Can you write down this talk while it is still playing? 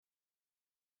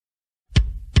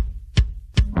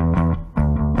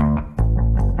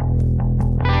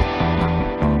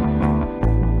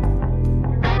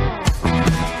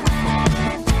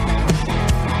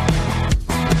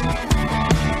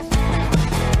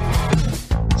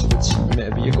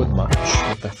be a good match.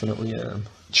 I'll definitely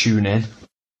tune in.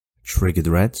 Triggered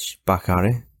Reds, back at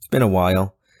it. It's been a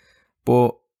while,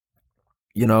 but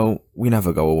you know, we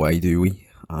never go away, do we?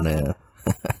 And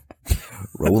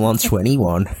roll on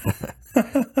 21.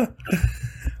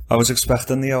 I was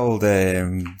expecting the old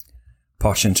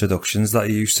posh introductions that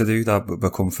you used to do that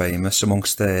become famous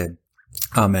amongst our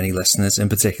many listeners. In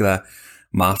particular,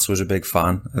 Matt was a big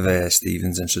fan of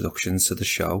Stephen's introductions to the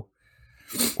show.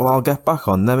 Well, I'll get back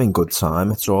on them in good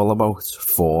time. It's all about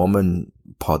form and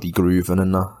poddy grooving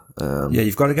and that. Yeah,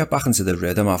 you've got to get back into the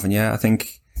rhythm, haven't you? I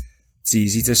think it's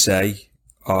easy to say,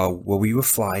 oh, well, we were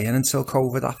flying until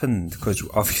COVID happened, because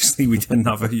obviously we didn't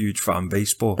have a huge fan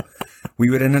base, but we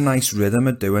were in a nice rhythm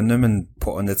of doing them and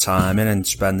putting the time in and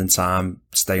spending time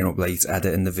staying up late,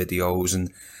 editing the videos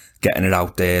and getting it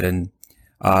out there. And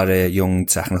our young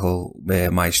technical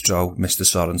maestro, Mr.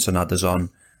 Sorensen, had us on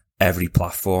every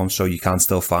platform, so you can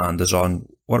still find us on.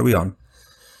 What are we on?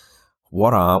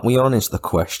 What aren't we on is the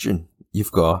question.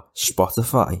 You've got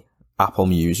Spotify, Apple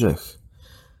Music,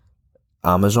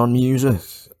 Amazon Music,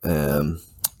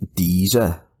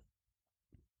 Deezer.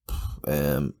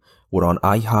 We're on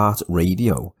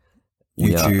iHeartRadio.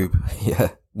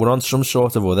 YouTube. We're on some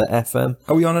sort of other FM.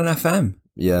 Are we on an FM?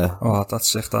 Yeah. Oh, that's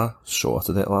sick, that.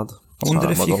 Sorted it, lad. I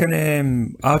wonder if you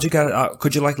can, how'd you get,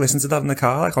 could you listen to that in the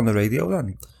car, on the radio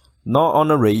then? Not on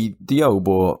the radio,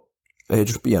 but it'd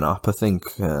just be an app, I think.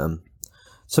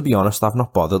 To be honest, I've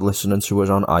not bothered listening to us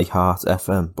on iHeart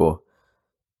FM, but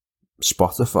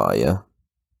Spotify, yeah.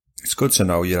 It's good to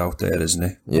know you're out there, isn't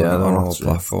it? Yeah, on all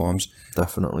platforms.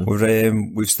 Definitely.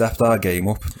 We've stepped our game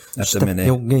up at the minute.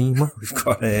 Your game up. We've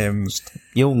got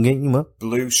your game up.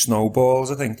 Blue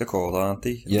snowballs, I think they're called, aren't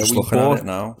they? Yeah, just we looking bought at it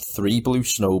now. 3 blue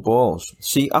snowballs.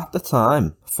 See, at the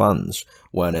time, fans,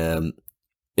 when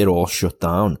it all shut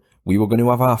down, we were going to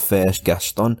have our first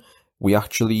guest on. We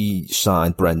actually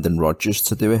signed Brendan Rodgers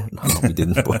to do it. No, we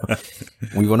didn't, but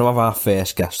we were going to have our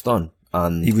first guest on.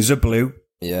 And he was a blue.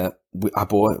 Yeah, we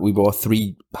bought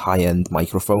 3 high-end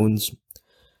microphones.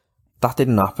 That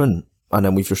didn't happen, and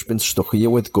then we've just been stuck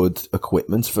here with good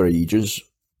equipment for ages.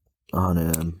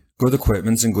 And good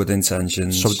equipment and good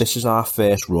intentions. So this is our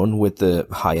first run with the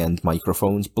high-end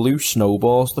microphones. Blue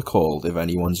Snowballs, they're called, if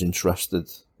anyone's interested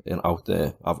out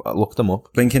there. I've looked them up.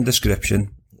 Link in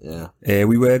description. Yeah.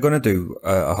 We were going to do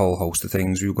a whole host of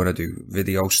things. We were going to do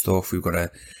video stuff.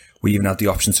 We even had the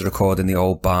option to record in the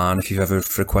old barn if you've ever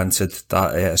frequented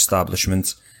that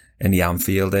establishment in the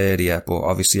Anfield area. But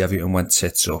obviously everything went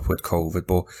tits up with COVID.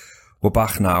 But we're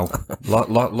back now.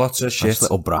 Lots of shit. Nice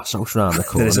little brass house round the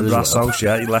corner. There is a brass house,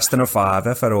 yeah. Less than a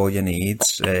 £5 for all your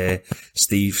needs.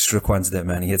 Steve's frequented it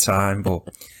many a time.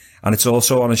 And it's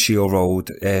also on a Shield Road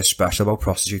special about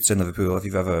prostitutes in Liverpool, if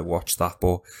you've ever watched that.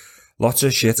 But lots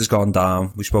of shit has gone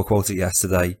down. We spoke about it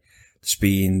yesterday. There's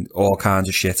been all kinds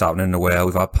of shit happening in the world.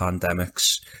 We've had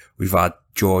pandemics. We've had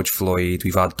George Floyd.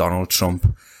 We've had Donald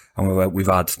Trump. And we've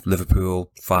had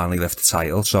Liverpool finally lift the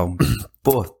title. So,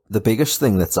 but the biggest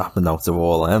thing that's happened out of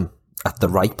all them, at the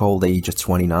ripe old age of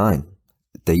 29,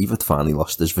 David finally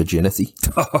lost his virginity.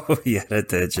 Oh, yeah, it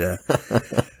did, yeah.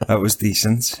 That was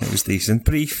decent. It was decent.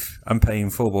 Brief and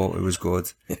painful, but it was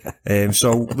good. Yeah.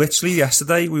 So, literally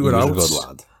yesterday, we were out. He was a good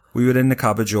lad. We were in the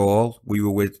Cabbage Hall. We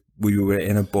were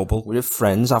in a bubble. We were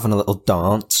friends having a little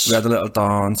dance. We had a little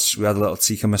dance. We had a little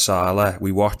tikka masala.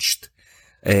 We watched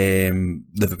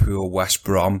Liverpool West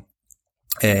Brom,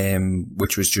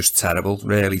 which was just terrible,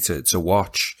 really, to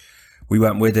watch. We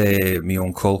went with my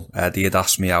uncle. He had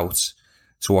asked me out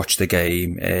to watch the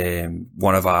game.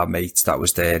 One of our mates that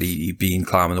was there, he'd been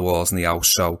climbing the walls in the house,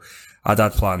 so I'd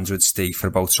had plans with Steve for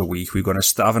about a week. We were going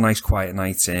to have a nice quiet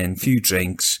night in, a few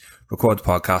drinks, record the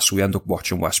podcast. So we ended up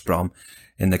watching West Brom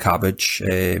in the Cabbage,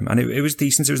 and it was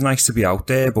decent. It was nice to be out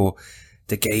there, but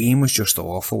the game was just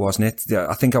awful, wasn't it?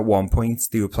 I think at one point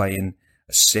they were playing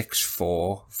a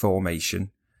 6-4 formation.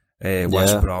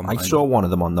 West Brom. I saw one of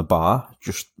them on the bar,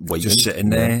 just waiting. Just sitting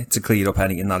there to clear up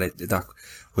anything that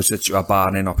was a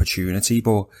barring opportunity,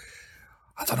 but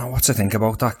I don't know what to think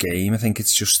about that game. I think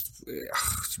it's just,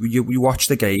 you watch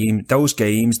the game, those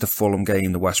games, the Fulham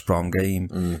game, the West Brom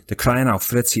game, they're crying out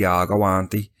for a Thiago,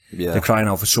 aren't they? Yeah. They're crying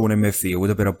out for someone in midfield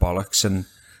with a bit of bollocks, and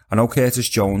I know Curtis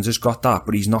Jones has got that,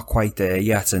 but he's not quite there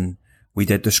yet, and we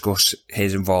did discuss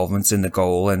his involvement in the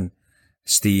goal, and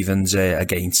Stephen's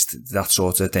against that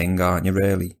sort of thing, aren't you,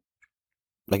 really?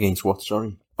 Against what,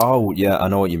 sorry? Oh, yeah, I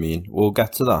know what you mean. We'll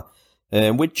get to that.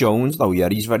 With Jones, though, yeah,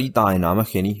 he's very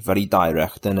dynamic, isn't he? Very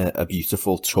direct and a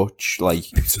beautiful touch.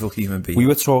 Beautiful human being. We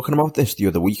were talking about this the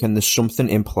other week, and there's something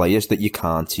in players that you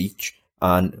can't teach.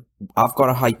 And I've got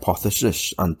a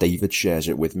hypothesis, and David shares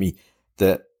it with me,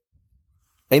 that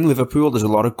in Liverpool, there's a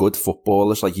lot of good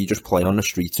footballers. Like, you just play on the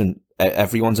streets and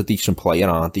everyone's a decent player,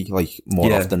 aren't they? Like,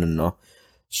 more often than not.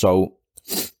 So,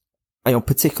 I know,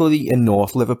 particularly in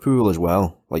North Liverpool as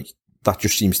well, like, that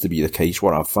just seems to be the case,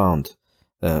 what I've found.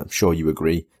 I'm sure you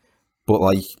agree. But,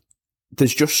 like,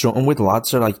 there's just something with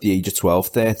lads at, like, the age of 12,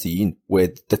 13, where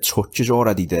the touch is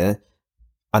already there.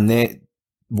 And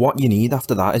what you need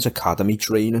after that is academy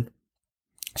training.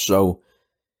 So,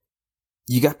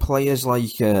 you get players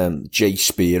like Jay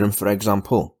Spearing, for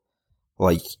example.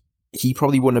 Like, he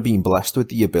probably wouldn't have been blessed with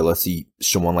the ability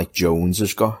someone like Jones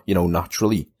has got,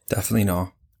 naturally. Definitely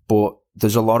not. But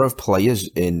there's a lot of players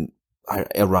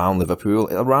around Liverpool,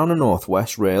 around the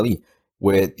Northwest, really,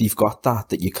 where they've got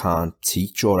that you can't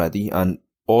teach already. And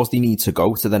all they need to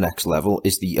go to the next level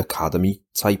is the academy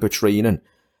type of training,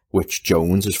 which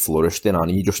Jones has flourished in,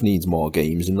 and he just needs more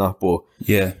games in that. But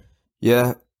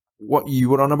yeah. What you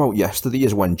were on about yesterday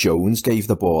is when Jones gave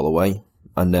the ball away,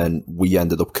 and then we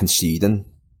ended up conceding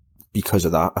because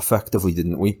of that, effectively,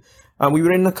 didn't we? And we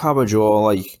were in the cabbage, or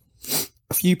like,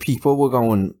 a few people were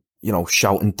going,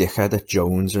 shouting dickhead at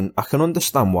Jones, and I can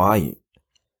understand why.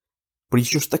 But he's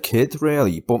just a kid,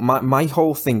 really. But my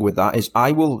whole thing with that is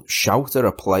I will shout at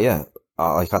a player,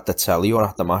 like at the telly or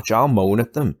at the match. I'll moan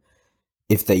at them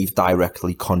if they've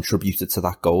directly contributed to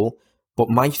that goal. But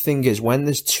my thing is, when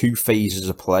there's 2 phases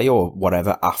of play or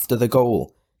whatever after the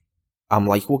goal, I'm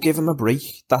like, well, give him a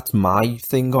break. That's my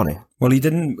thing on it. Well,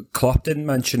 Klopp didn't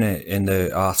mention it in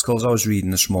the articles I was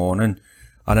reading this morning.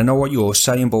 And I know what you're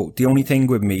saying, but the only thing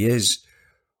with me is,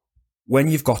 when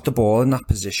you've got the ball in that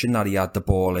position that he had the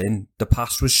ball in, the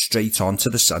pass was straight on to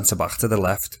the centre-back to the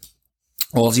left.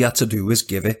 All he had to do was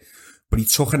give it. But he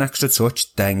took an extra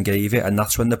touch, then gave it, and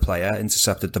that's when the player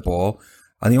intercepted the ball.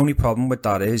 And the only problem with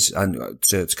that is, and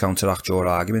to counteract your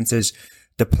argument, is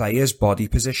the player's body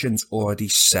position's already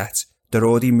set. They're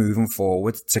already moving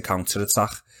forward to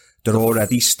counter-attack. They're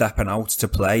already stepping out to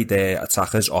play their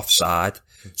attackers offside,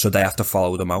 so they have to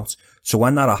follow them out. So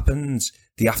when that happens,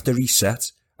 they have to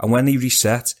reset. And when they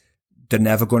reset, they're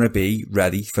never going to be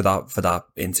ready for that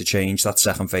interchange, that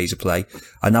second phase of play.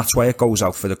 And that's why it goes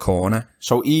out for the corner.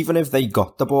 So even if they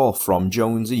got the ball from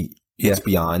Jonesy, it's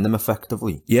behind them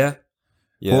effectively. Yeah.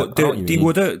 But they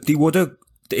would have,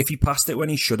 if he passed it when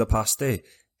he should have passed it,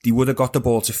 they would have got the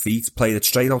ball to feet, played it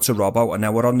straight out to Robbo, and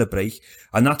now we're on the break.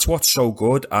 And that's what's so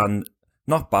good, and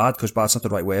not bad, because bad's not the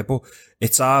right word, but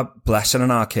it's our blessing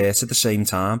and our curse at the same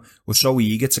time. We're so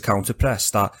eager to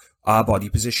counter-press that our body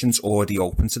position's already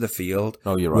open to the field.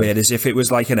 Oh, you're right. Whereas if it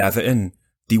was like an Everton,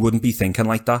 they wouldn't be thinking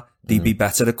like that. They'd be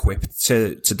better equipped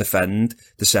to defend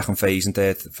the second phase and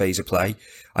third phase of play.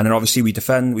 And then obviously we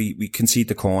defend, we concede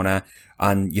the corner,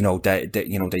 and,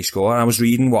 they score. And I was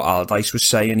reading what Allardyce was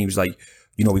saying. He was like,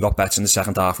 we got better in the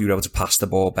second half. We were able to pass the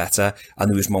ball better, and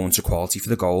there was moments of quality for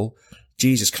the goal.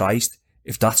 Jesus Christ.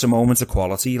 If that's a moment of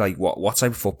quality, like what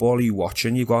type of football are you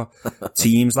watching? You've got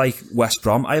teams like West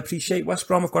Brom. I appreciate West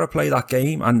Brom have got to play that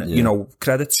game, and,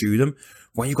 credit to them.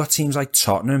 When you've got teams like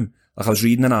Tottenham, like I was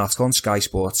reading an article on Sky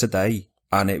Sports today,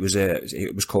 and it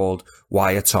was called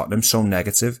 "Why Are Tottenham So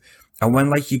Negative?" And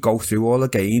when you go through all the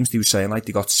games, they were saying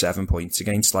they got 7 points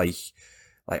against like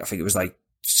I think it was like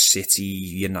City,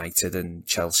 United, and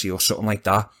Chelsea or something like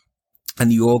that. And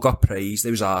they all got praised.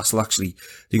 There was Arsenal, actually.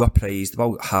 They got praised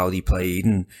about how they played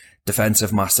and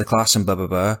defensive masterclass and blah, blah,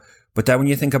 blah. But then when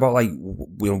you think about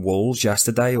Wolves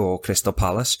yesterday or Crystal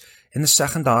Palace, in the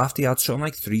second half, they had something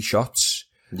like 3 shots.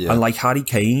 Yeah. And Harry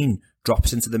Kane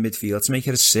drops into the midfield to make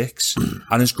it a 6.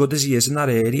 And as good as he is in that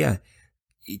area,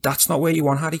 that's not where you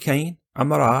want Harry Kane. I'm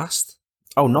not arsed.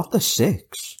 Oh, not the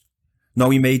 6? No,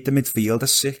 he made the midfield a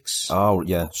 6. Oh,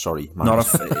 yeah, sorry.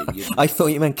 I thought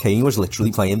you meant Kane was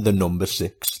literally playing the number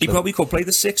 6. He probably could play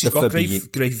the 6. He's got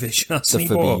great vision. The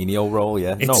Fabinho role,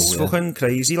 yeah. It's fucking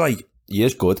crazy, He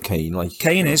is good, Kane.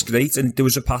 Kane is great, and there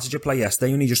was a passage of play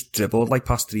yesterday when he just dribbled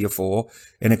past 3 or 4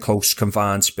 in a close,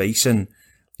 confined space, and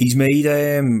he's made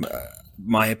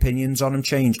my opinions on him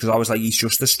change, because I was like, he's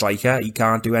just a striker. He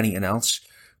can't do anything else.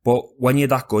 But when you're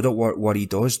that good at what he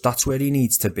does, that's where he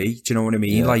needs to be. Do you know what I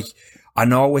mean? Yeah. I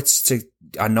know it's to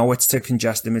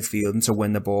congest the midfield and to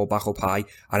win the ball back up high,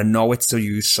 and I know it's to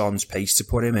use Son's pace to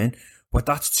put him in, but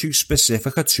that's too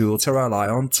specific a tool to rely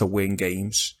on to win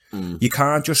games. You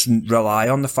can't just rely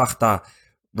on the fact that,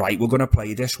 right, we're going to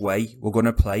play this way, we're going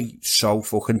to play so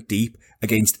fucking deep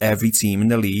against every team in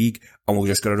the league, and we're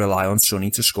just going to rely on Sonny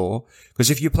to score.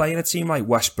 Because if you're playing a team like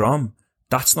West Brom,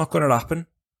 that's not going to happen.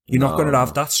 You're not going to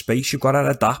have that space. You've got to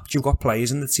adapt. You've got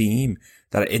players in the team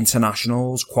that are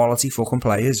internationals, quality fucking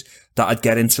players that would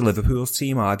get into Liverpool's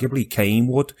team, arguably. Kane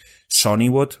would, Sonny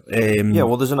would. Yeah,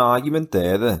 well, there's an argument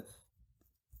there that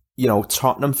you know,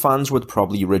 Tottenham fans would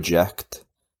probably reject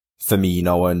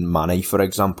Firmino and Mane, for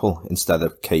example, instead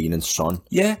of Kane and Son.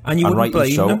 Yeah, and you wouldn't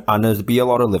blame them. And there'd be a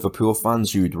lot of Liverpool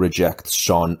fans who'd reject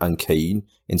Son and Kane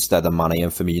instead of Mane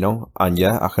and Firmino. And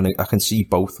yeah, I can see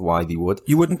both why they would.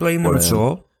 You wouldn't blame them at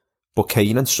all. But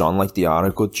Kane and Son, like, they are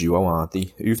a good duo, aren't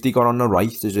they? Who've they got on the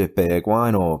right? Is it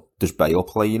Bergwijn or does Bale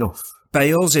play enough?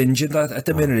 Bale's injured at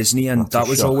the minute, isn't he? And that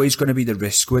was always going to be the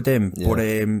risk with him. Yeah. But,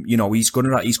 you know, he's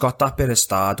got that bit of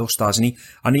stardust, hasn't he?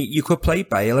 And you could play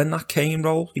Bale in that Kane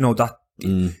role. You know,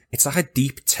 it's like a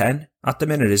deep 10 at the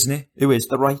minute, isn't it? Who is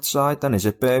the right side then? Is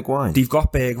it Bergwijn? They've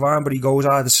got Bergwijn, but he goes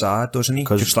either side, doesn't he?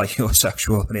 Just like your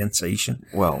sexual orientation.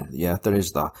 Well, yeah, there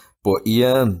is that. But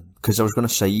because I was going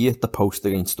to say he hit the post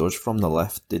against us from the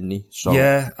left, didn't he? So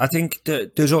yeah, I think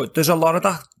there's a lot of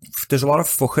that. There's a lot of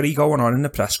fuckery going on in the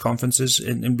press conferences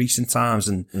in recent times,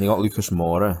 and you got Lucas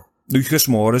Moura. Lucas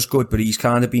Moura's good, but he's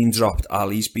kind of been dropped.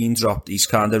 Ali's been dropped. He's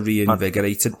kind of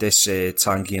reinvigorated this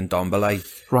Tanguy and Ndombele.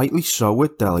 Rightly so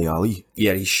with Dele Alli.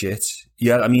 Yeah, he's shit.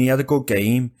 Yeah, I mean he had a good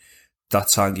game, that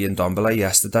Tanguy and Ndombele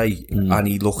yesterday, and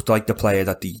he looked like the player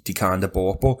that they kind of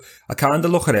bought. But I kind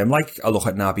of look at him like I look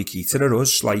at Naby Keita at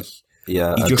us, like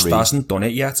yeah, he just hasn't done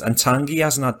it yet. And Tanguy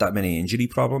hasn't had that many injury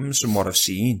problems from what I've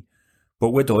seen. But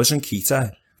with us and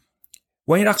Keita,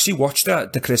 when you actually watch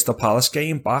the Crystal Palace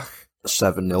game back,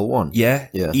 7-0 one. Yeah,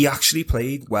 he actually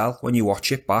played well when you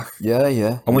watch it back.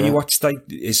 Yeah. And when you watch like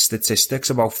his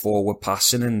statistics about forward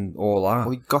passing and all that.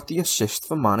 Well, he got the assist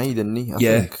for Mane, didn't he? I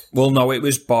think. Well, no, it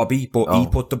was Bobby, but he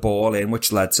put the ball in,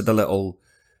 which led to the little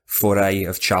foray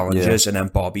of challenges, and then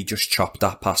Bobby just chopped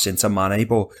that pass into Mane.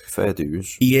 But fair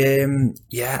dues. He,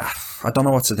 I don't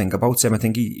know what to think about him. I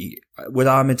think he with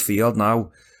our midfield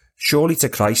now, surely to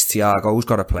Christ, Thiago's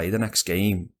got to play the next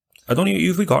game. I don't know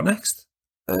who we got next.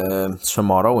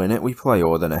 Tomorrow, innit, we play,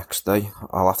 or the next day.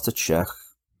 I'll have to check.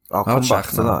 I'll come back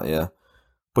to that, yeah.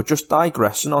 But just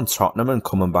digressing on Tottenham and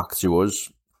coming back to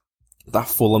us, that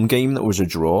Fulham game that was a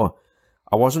draw,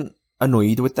 I wasn't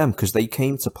annoyed with them because they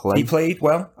came to play. He played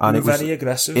well, and it was very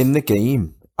aggressive. In the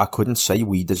game, I couldn't say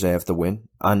we deserved the win,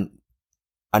 and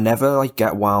I never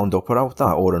get wound up about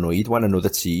that or annoyed when another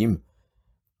team.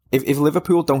 If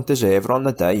Liverpool don't deserve it on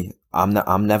the day, I'm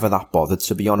never that bothered,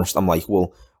 to be honest. I'm like,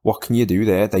 well, what can you do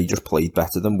there? They just played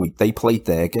better than we. They played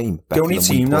their game better than we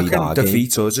played our game. The only team that can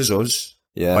defeat us is us.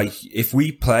 Yeah. Like, if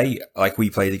we play like we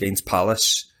played against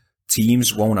Palace,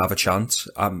 teams won't have a chance.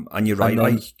 And you're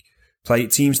right, play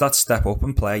teams that step up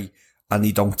and play and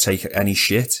they don't take any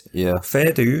shit. Yeah.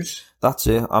 Fair dues. That's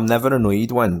it. I'm never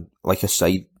annoyed when, like I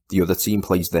say, the other team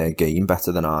plays their game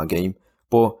better than our game.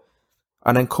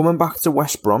 And then coming back to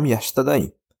West Brom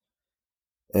yesterday,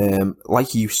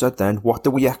 like you said then, what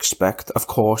do we expect? Of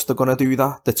course they're going to do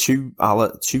that. The two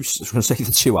Allardyces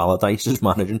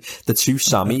managing, the two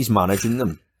Sammys managing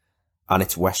them, and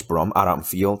it's West Brom at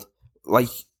Anfield. Like,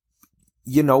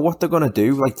 you know what they're going to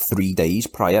do, 3 days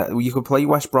prior. You could play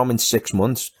West Brom in 6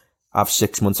 months, have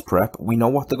 6 months prep. We know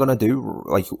what they're going to do,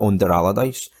 under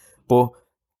Allardyce. But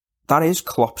that is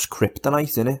Klopp's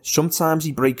kryptonite, innit? Sometimes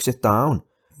he breaks it down,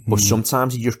 but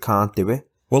sometimes he just can't do it.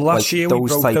 Well, last year we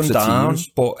broke them down,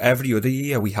 but every other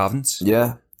year we haven't.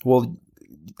 Yeah. Well,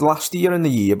 last year and the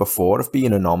year before have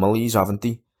been anomalies, haven't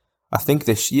they? I think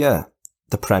this year,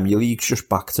 the Premier League's just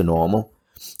back to normal.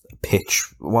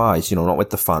 Pitch-wise, not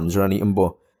with the fans or anything,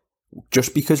 but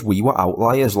just because we were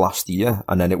outliers last year,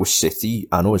 and then it was City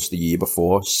and us the year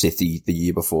before, City the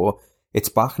year before, it's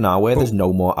back now where there's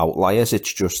no more outliers.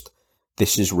 It's just,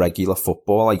 this is regular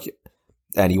football.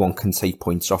 Anyone can take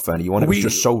points off anyone. It was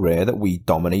just so rare that we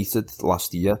dominated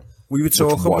last year. We were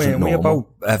talking, weren't we, about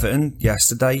Everton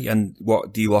yesterday and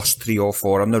what they lost 3 or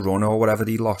 4 on the run or whatever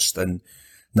they lost, and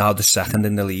now they're second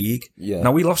in the league. Yeah.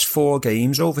 Now we lost 4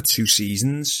 games over 2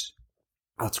 seasons.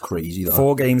 That's crazy, that.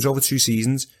 4 games over 2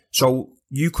 seasons. So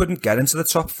you couldn't get into the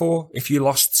top 4 if you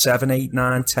lost 7, 8,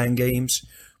 9, 10 games.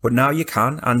 But now you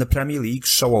can, and the Premier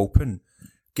League's so open.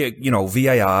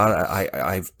 VAR,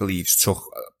 I believe, took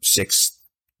 6,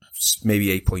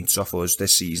 maybe 8 points off us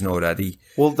this season already.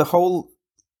 Well,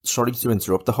 sorry to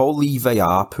interrupt, the whole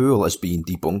VAR pool has been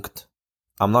debunked.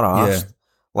 I'm not arsed.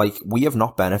 Yeah. We have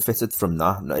not benefited from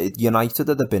that. United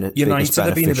have been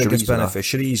the biggest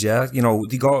beneficiaries, yeah.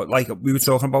 They got, we were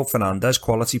talking about Fernandes,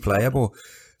 quality player, but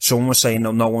someone was saying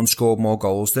no one scored more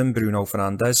goals than Bruno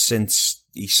Fernandes since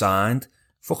he signed.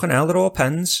 Fucking hell, they're all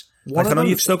pens. I know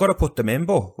you've still got to put them in,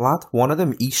 but... Lad, one of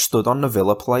them, he stood on the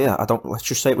Villa player. Let's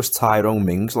just say it was Tyrone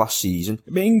Mings last season.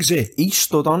 Mingsy? He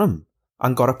stood on him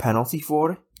and got a penalty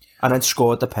for it. And then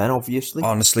scored the pen, obviously.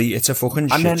 Honestly, it's a fucking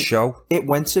shit show. It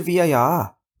went to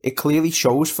VAR. It clearly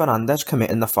shows Fernandes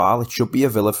committing the foul. It should be a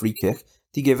Villa free kick.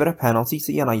 They give it a penalty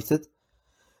to United.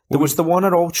 There was the one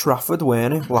at Old Trafford,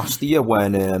 weren't it, last year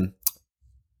when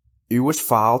who was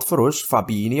fouled for us,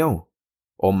 Fabinho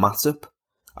or Matip,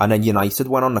 and then United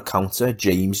went on the counter,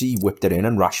 Jamesy whipped it in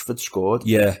and Rashford scored.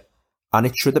 Yeah. And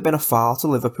it should have been a foul to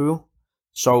Liverpool.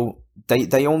 So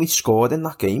they only scored in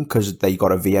that game because they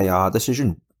got a VAR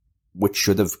decision, which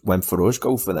should have went for us,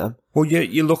 go for them. Well,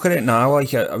 you look at it now,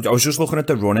 like, I was just looking at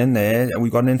the run-in there, and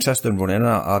we've got an interesting run-in, and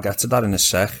I'll get to that in a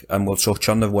sec, and we'll touch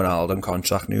on the Wijnaldum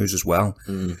contract news as well.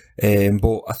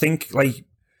 But I think, like,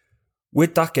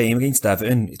 with that game against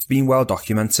Everton, it's been well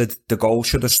documented. The goal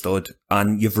should have stood,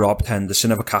 and you've robbed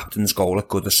Henderson of a captain's goal at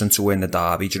Goodison to win the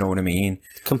derby. Do you know what I mean?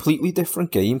 Completely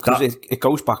different game, because it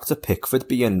goes back to Pickford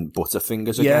being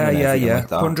Butterfingers again. Yeah, like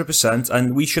that. 100%.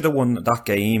 And we should have won that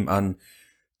game, and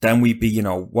then we'd be, you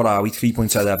know, what are we, 3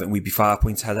 points ahead of Everton? We'd be 5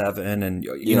 points ahead of Everton, and,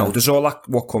 you know, there's all that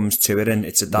what comes to it, and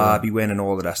it's a derby win and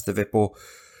all the rest of it, but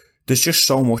there's just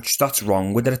so much that's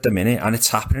wrong with it at the minute, and it's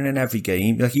happening in every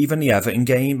game. Like, even the Everton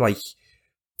game, like,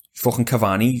 fucking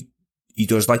Cavani, he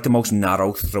does like the most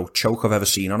narrow throat choke I've ever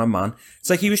seen on a man. It's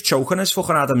like he was choking his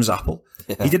fucking Adam's apple.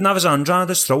 Yeah. He didn't have his hand around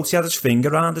his throat, he had his finger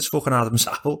around his fucking Adam's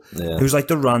apple. Yeah. It was like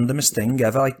the randomest thing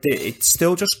ever. Like, it's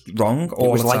still just wrong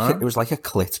all the time. It was like a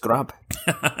clit grab.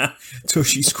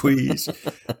 Tushy squeeze.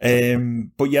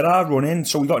 But yeah, our run-in.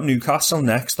 So we got Newcastle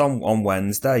next on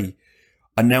Wednesday.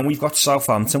 And then we've got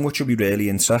Southampton, which will be really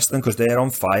interesting because they're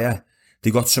on fire.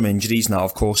 They got some injuries now.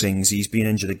 Of course, Ingsy's been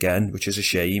injured again, which is a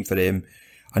shame for him.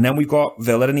 And then we've got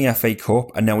Villa in the FA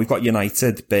Cup, and then we've got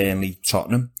United, Burnley,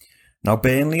 Tottenham. Now,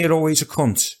 Burnley are always a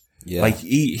cunt. Yeah. Like,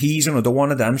 he's another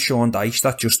one of them, Sean Dyche,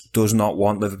 that just does not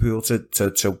want Liverpool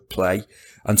to play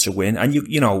and to win. And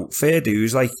you know, fair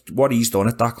dues, like, what he's done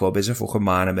at that club is a fucking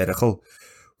minor miracle.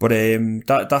 But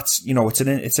that's, you know, it's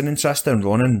an interesting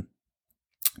run, and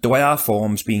the way our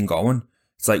form's been going,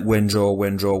 it's like win, draw,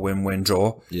 win, draw, win,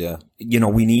 draw. Yeah. You know,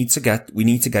 we need to get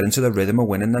into the rhythm of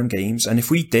winning them games. And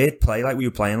if we did play like we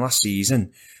were playing last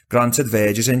season, granted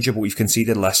Verge is injured, but we've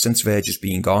conceded less since Verge has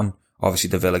been gone.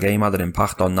 Obviously the Villa game had an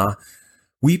impact on that.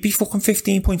 We'd be fucking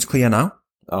 15 points clear now.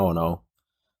 Oh no.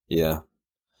 Yeah.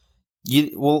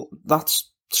 Well,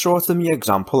 that's sort of the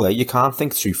example there. You can't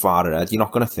think too far ahead. You're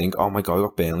not going to think, oh my God, we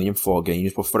got Burnley in 4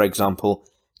 games. But for example,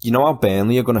 you know how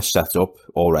Burnley are going to set up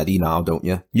already now, don't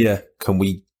you? Yeah. Can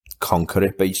we conquer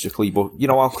it, basically? But, you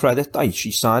know, I'll credit Dyche.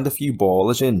 She signed a few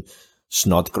ballers in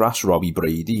Snodgrass, Robbie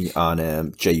Brady,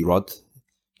 and J-Rod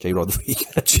Rodriguez.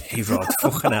 J-Rod,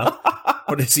 fucking hell.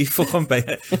 What is he, fucking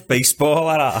baseball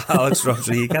or Alex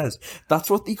Rodriguez? That's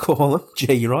what they call him,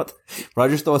 J-Rod. But I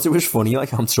just thought it was funny,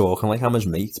 like I'm talking like I'm his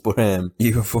mate, but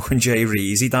you were fucking Jay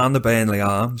Reezy down the Burnley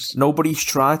Arms. Nobody's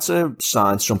tried to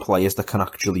sign some players that can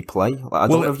actually play. I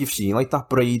don't know if you've seen like that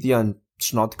Brady and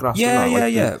Snodgrass. Yeah.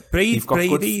 They've got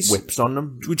Brady's good whips on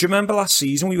them. Would you remember last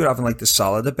season we were having like the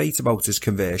Salah debate about his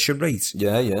conversion rate?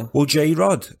 Yeah. Well,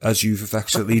 J-Rod, as you've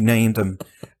affectionately named him,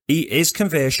 his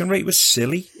conversion rate was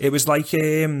silly. It was like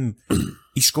he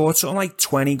scored something like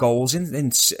 20 goals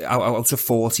in out of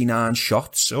 49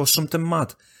 shots or something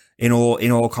mad in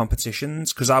all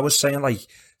competitions. Because I was saying like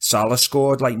Salah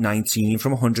scored like 19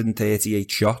 from 138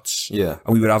 shots. Yeah,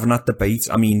 and we were having that debate.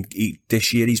 I mean,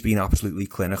 this year he's been absolutely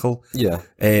clinical. Yeah.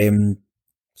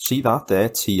 See that there?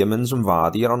 Tielemans and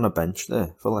Vardy are on the bench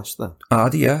there for Leicester.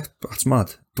 Vardy, yeah, that's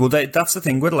mad. Well, that's the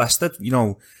thing with Leicester. You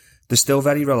know, they're still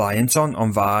very reliant on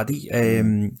Vardy.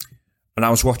 And I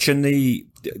was watching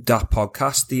that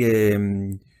podcast,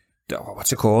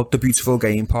 what's it called? The Beautiful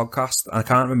Game podcast. I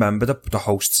can't remember the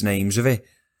hosts' names of it.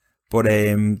 But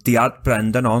they had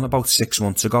Brendan on about 6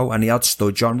 months ago, and he had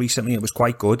Studge on recently. It was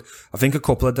quite good. I think a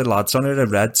couple of the lads on it are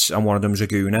Reds, and one of them's a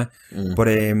Gooner. But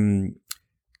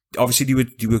obviously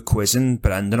they were quizzing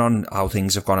Brendan on how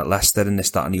things have gone at Leicester and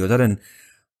this, that, and the other. And,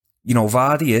 you know,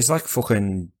 Vardy is like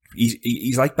fucking...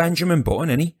 He's like Benjamin Button,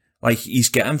 isn't he? Like, he's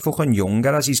getting fucking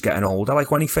younger as he's getting older. Like,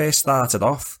 when he first started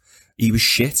off, he was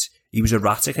shit. He was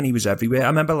erratic and he was everywhere. I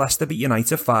remember Leicester beat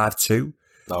United 5-2. Do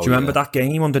you remember that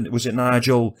game? Was it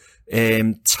Nigel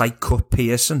tight cut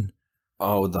Pearson?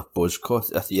 Oh, that buzz cut.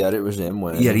 Yeah, it was him.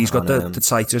 Yeah, he's got the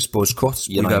tightest buzz cut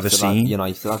we've ever seen.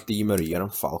 United had Di Maria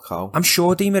and Falcao. I'm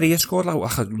sure Di Maria scored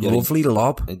like a lovely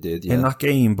lob in that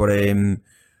game. But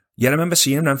yeah, I remember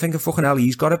seeing him and I'm thinking, fucking hell,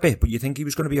 he's got a bit, but you think he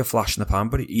was going to be a flash in the pan,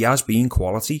 but he has been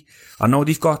quality. I know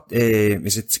they've got,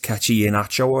 is it Takechi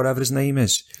Iheanacho or whatever his name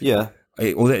is? Yeah.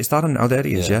 Is that oh, there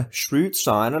he is, yeah. Shrewd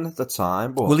signing at the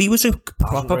time, but... Well, he was a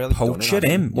proper really poacher,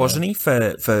 wasn't he,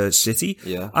 for City?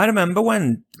 Yeah. I remember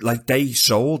when, like, they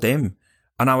sold him,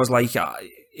 and I was like,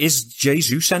 is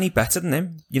Jesus any better than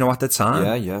him, at the time?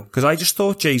 Yeah, yeah. Because I just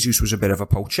thought Jesus was a bit of a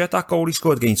poacher. That goal he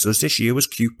scored against us this year was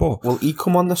cute, but... Well, he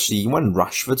come on the scene when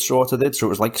Rashford sort of did, so it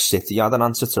was like City had an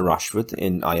answer to Rashford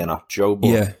in Iheanacho,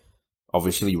 but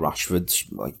obviously Rashford's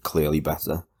like clearly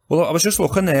better. Well, I was just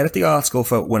looking there at the article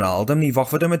for Wijnaldum. They've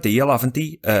offered him a deal, haven't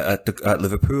they, at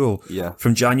Liverpool? Yeah.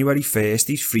 From January 1st,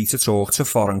 he's free to talk to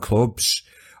foreign clubs.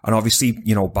 And obviously,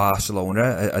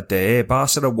 Barcelona are there.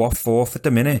 Barca are what, fourth at the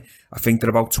minute? I think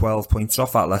they're about 12 points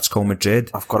off Atletico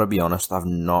Madrid. I've got to be honest, I've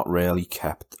not really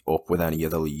kept up with any of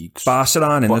the leagues. Barca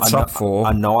aren't in the top four.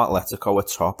 I know Atletico are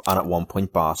top, and at one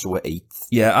point Barca were 8th.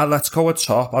 Yeah, Atletico are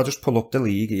top. I'll just pull up the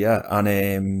league here.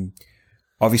 And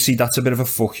obviously that's a bit of a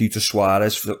fuck you to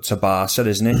Suarez, to Barca,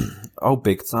 isn't it? Oh,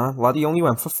 big time. Lad, he only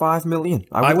went for 5 million.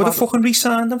 I would have fucking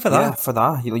re-signed him for that. Yeah, for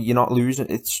that. You're not losing.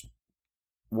 It's...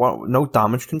 no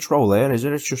damage control there, is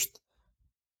it?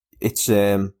 It's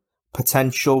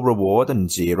potential reward and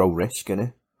zero risk,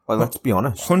 innit? Like, let's be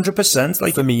honest. 100%.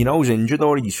 Like, Firmino's injured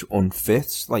or he's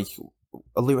unfit. Like,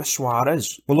 Luis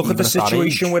Suarez. Well, look at the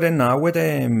situation we're in now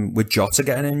with Jota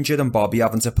getting injured and Bobby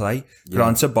having to play. Yeah.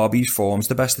 Granted, Bobby's form's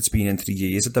the best it's been in 3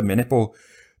 years at the minute, but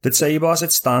the table as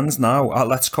it stands now,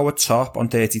 Atletico at top on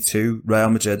 32, Real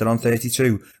Madrid are on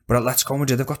 32, but Atletico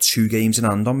Madrid have got 2 games in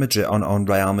hand on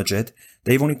Real Madrid.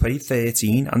 They've only played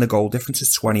 13 and the goal difference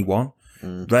is 21.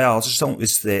 Real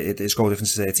is goal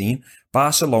difference is 13.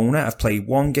 Barcelona have played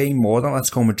 1 game more than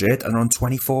Atletico Madrid and are on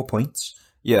 24 points.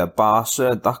 Yeah,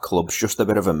 Barca, that club's just a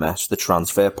bit of a mess. The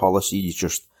transfer policy is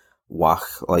just whack.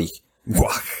 Like,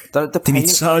 whack. They need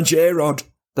Saint-Gerard.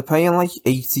 They're paying like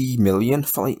 80 million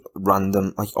for like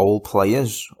random, like old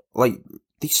players. Like,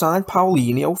 they signed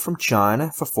Paulinho from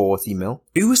China for 40 mil.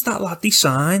 Who was that lad they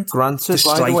signed? Granted,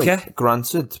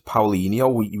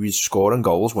 Paulinho, he was scoring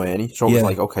goals, weren't he? So it was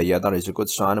like, okay, yeah, that is a good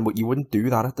signing, but you wouldn't do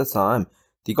that at the time.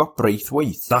 They got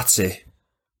Braithwaite. That's it.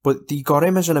 But they got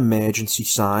him as an emergency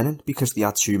signing because they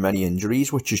had too many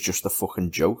injuries, which is just a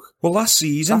fucking joke. Well, last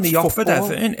season, they offered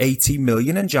Everton 80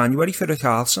 million in January for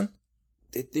Richarlison.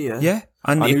 Did they? Yeah.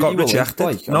 And it got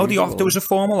rejected. No, there was a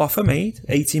formal offer made,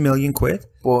 80 million quid.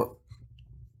 But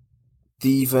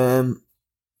they've,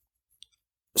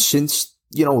 since,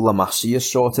 La Masia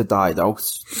sort of died out,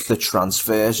 the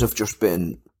transfers have just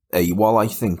been AWOL, I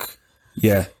think.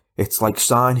 Yeah. It's like,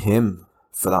 sign him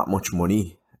for that much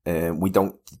money.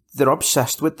 They're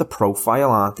obsessed with the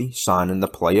profile, aren't they? Signing the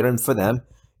player, and for them,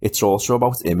 it's also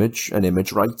about image and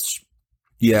image rights.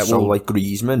 Yeah, so like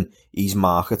Griezmann, he's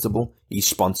marketable. He's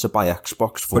sponsored by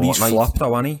Xbox Fortnite. But he's flopped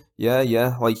though, hasn't he?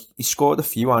 Yeah. Like, he scored a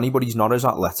few, hasn't he? But he's not as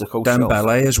Atletico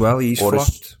Dembele as well, he's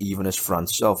flopped. Even as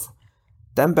France self.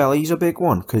 Dembele's a big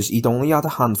one, because he'd only had a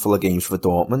handful of games for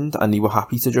Dortmund, and they were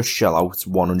happy to just shell out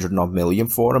 100 odd million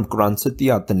for him. Granted, they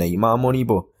had the Neymar money,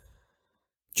 but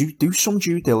do some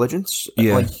due diligence.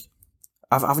 Yeah. Like,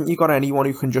 haven't you got anyone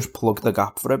who can just plug the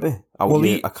gap for a bit?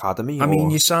 Academy? I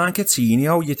mean, you sign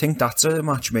Coutinho, you think that's a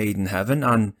match made in heaven,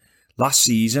 and last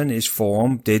season his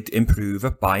form did improve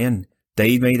at Bayern.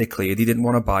 They made it clear they didn't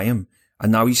want to buy him,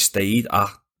 and now he's stayed at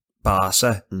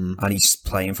Barca, and he's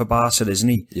playing for Barca, isn't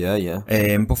he? Yeah.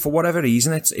 But for whatever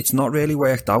reason, it's not really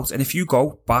worked out, and if you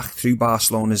go back through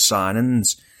Barcelona's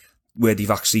signings, where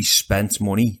they've actually spent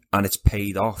money, and it's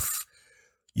paid off,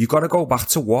 you got to go back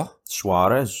to what?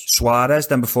 Suarez,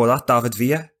 then before that, David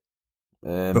Villa.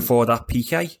 Before that,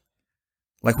 Piqué.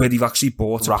 Like, where they've actually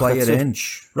bought a player in.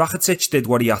 Rakitic did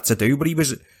what he had to do, but he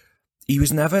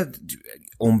was never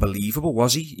unbelievable,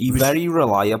 was he? He was very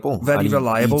reliable.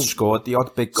 He scored the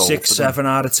odd big goal. 6-7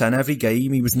 out of 10 every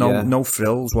game. He was no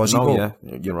frills, was he? Yeah,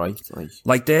 you're right.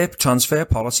 Like, their transfer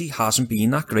policy hasn't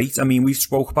been that great. I mean, we've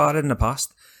spoke about it in the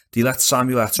past. They let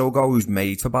Samuel Eto'o go, who's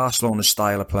made for Barcelona's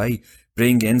style of play.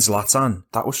 Bring in Zlatan.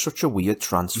 That was such a weird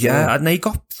transfer. Yeah, and they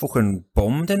got fucking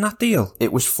bummed in that deal.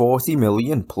 It was 40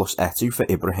 million plus Eto'o for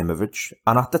Ibrahimovic.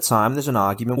 And at the time, there's an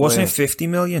argument Wasn't it 50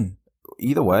 million?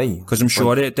 Either way. Because I'm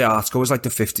sure the article was like the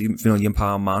 £50 million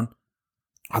man.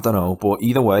 I don't know, but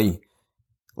either way,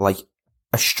 like,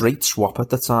 a straight swap at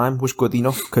the time was good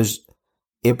enough, because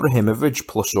Ibrahimovic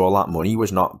plus all that money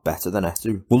was not better than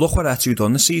Eto'o. Well, look what Eto'o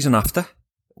done the season after.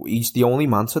 He's the only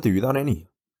man to do that, isn't he?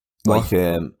 Like,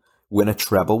 win a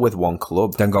treble with one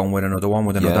club. Then go and win another one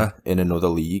with another. Yeah, in another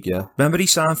league, yeah. Remember he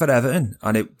signed for Everton?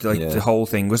 And the whole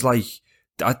thing was like,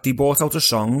 they brought out a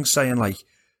song saying like,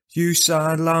 you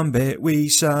signed Lambert, we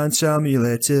signed Samuel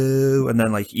Eto'o. And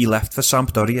then like, he left for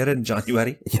Sampdoria in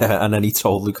January. Yeah, and then he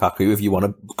told Lukaku, if you want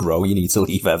to grow, you need to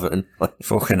leave Everton.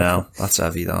 Fucking hell, that's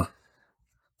heavy though.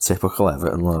 Typical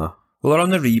Everton, though. Well, they're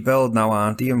on the rebuild now,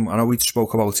 aren't they? I know we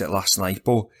spoke about it last night,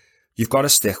 but you've got to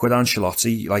stick with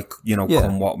Ancelotti, like, you know,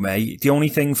 come what may. The only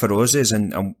thing for us is, and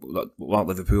not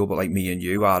Liverpool, but like me and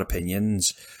you, our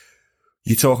opinions.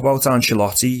 You talk about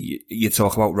Ancelotti, you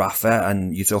talk about Rafa,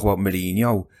 and you talk about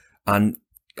Mourinho, and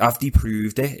have they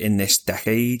proved it in this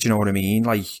decade? You know what I mean?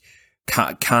 Like,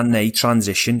 can they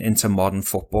transition into modern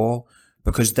football?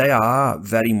 Because they are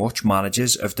very much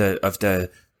managers of the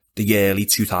early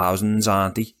 2000s,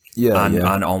 aren't they?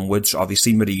 And onwards.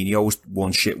 Obviously, Mourinho's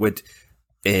won shit with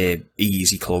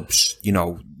easy clubs. You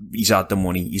know, he's had the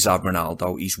money, he's had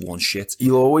Ronaldo, he's won shit.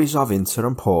 He'll always have Inter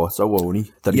and Porto, won't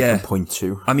he? That he can point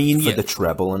to. I mean, for the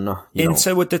treble and that.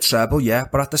 Inter with the treble,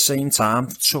 but at the same time,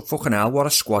 so fucking hell, what a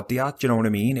squad they had. Do you know what I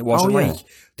mean? It wasn't like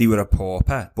they were a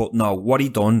pauper, but no, what he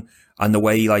done and the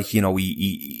way, like, you know,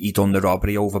 he done the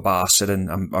robbery over Barca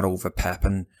or over Pep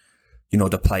and, you know,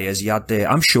 the players he had there.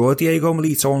 I'm sure Diego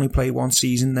Milito only played one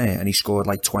season there and he scored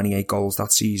like 28 goals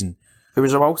that season. It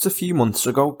was about a few months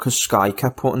ago because Sky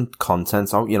kept putting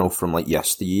content out, you know, from like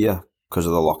yesteryear because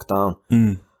of the lockdown.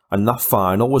 And that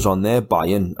final was on there,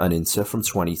 Bayern and Inter from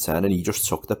 2010, and he just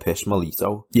took the piss,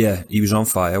 Milito. Yeah, he was on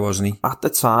fire, wasn't he? At the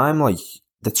time, like,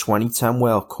 the 2010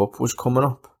 World Cup was coming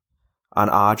up, and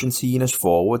Argentina's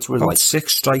forwards were like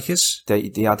 6 strikers. They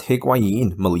had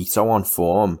Higuain, Milito on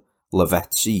form,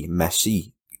 Lavezzi,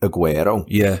 Messi, Aguero.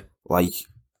 Yeah. Like,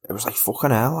 it was like,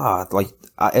 fucking hell, lad. Like,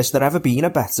 has there ever been a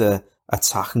better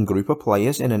attacking group of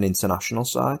players in an international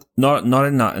side? Not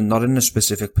in a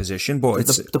specific position, but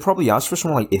there probably has for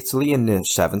someone like Italy in the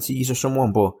 70s or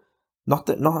someone, but not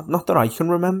that I can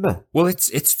remember. Well,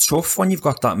 it's tough when you've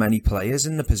got that many players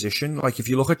in the position. Like, if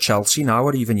you look at Chelsea now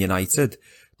or even United,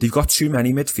 they've got too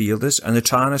many midfielders and they're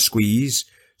trying to squeeze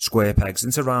square pegs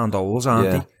into round holes,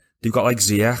 aren't they? They've got like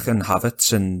Ziyech and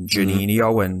Havertz and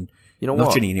Juninho and, you know, not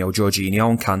what? Jorginho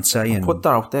and Kante. And put that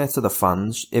out there to the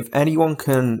fans. If anyone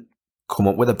can come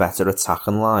up with a better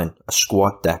attacking line, a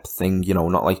squad depth thing, you know,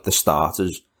 not like the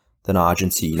starters than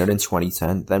Argentina in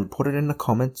 2010, then put it in the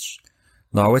comments.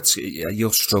 No,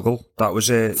 you'll struggle. That was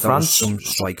some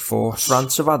strike force.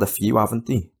 France have had a few, haven't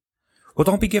they? Well,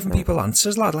 don't be giving people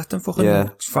answers, lad. Let them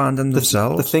fucking find them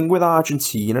themselves. The thing with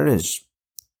Argentina is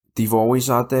they've always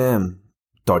had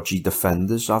dodgy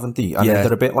defenders, haven't they? And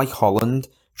they're a bit like Holland.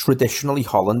 Traditionally,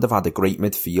 Holland have had a great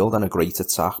midfield and a great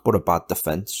attack, but a bad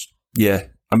defence. Yeah.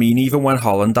 I mean, even when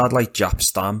Holland had like Jaap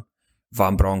Stam,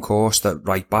 Van Bronckhorst at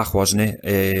right back, wasn't it?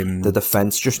 The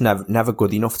defence just never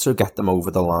good enough to get them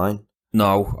over the line.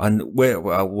 No, and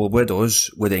with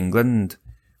us, with England,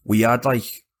 we had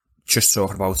like, just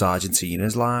talking about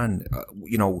Argentina's line,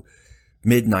 you know,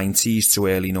 mid-90s to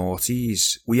early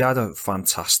noughties, we had a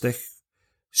fantastic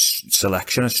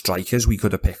selection of strikers we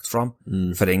could have picked from.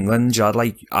 For England, you had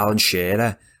like Alan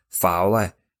Shearer,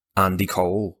 Fowler, Andy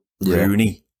Cole,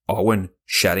 Rooney, Owen,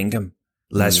 Sheringham,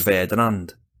 Les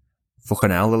Ferdinand.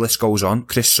 Fucking hell, the list goes on.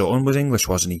 Chris Sutton was English,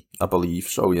 wasn't he? I believe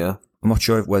so, yeah. I'm not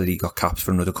sure whether he got capped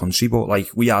for another country, but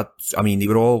like we had, I mean, they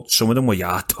were all, some of them were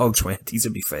yard dogs, weren't they, to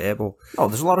be fair, but... Oh,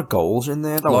 there's a lot of goals in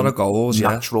there, though. A lot of goals,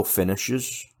 natural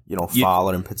finishes, you know,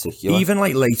 Fowler in particular. Even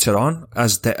like later on,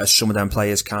 as some of them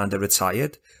players kind of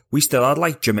retired, we still had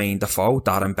like Jermaine Defoe,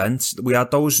 Darren Bent. We had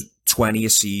those 20 a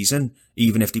season,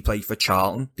 even if they played for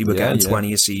Charlton, they were getting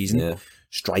 20 a season. Yeah.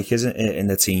 Strikers in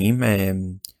the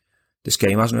team. This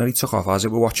game hasn't really took off, has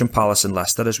it? We're watching Palace and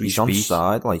Leicester as we speak. He's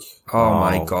offside, like... Oh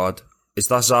my God. Is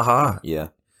that Zaha? Yeah.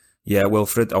 Yeah,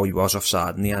 Wilfred. Oh, he was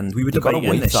offside in the end. We were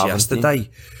debating this yesterday.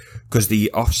 Because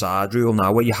the offside rule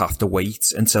now where you have to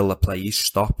wait until the play is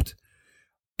stopped.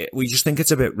 We just think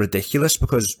it's a bit ridiculous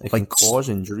because... It can cause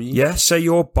injury. Yeah, say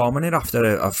you're bombing it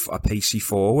after a pacey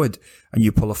forward and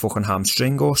you pull a fucking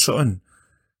hamstring or something.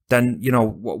 Then, you know,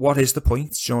 what is the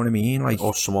point? Do you know what I mean? Like,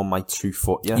 or someone might 2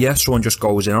 foot, Yeah, someone just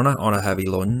goes in on a heavy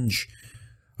lunge.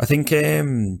 I think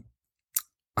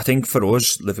for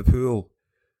us, Liverpool,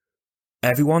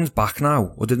 everyone's back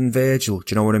now, other than Virgil. Do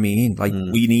you know what I mean? Like,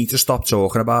 we need to stop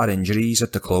talking about injuries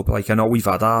at the club. Like, I know we've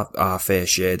had our fair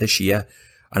share this year,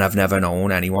 and I've never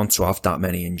known anyone to have that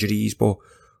many injuries, but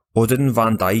other than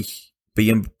Van Dijk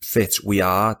being fit, we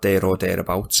are there or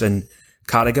thereabouts, and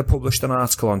Carragher published an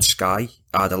article on Sky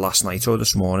either last night or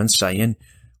this morning saying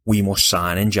we must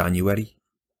sign in January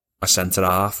a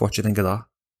centre-half. What do you think of that?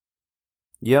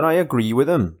 Yeah, I agree with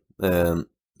him.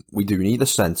 We do need a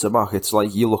centre-back. It's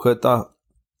like you look at that.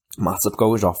 Matip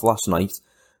goes off last night.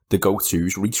 The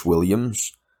go-to's Reece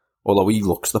Williams. Although he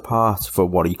looks the part for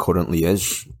what he currently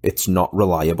is, it's not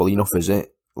reliable enough, is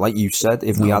it? Like you said,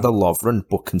 if we had a Lovren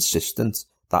but consistent,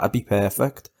 that'd be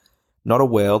perfect. Not a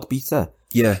world beater.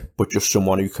 Yeah. But just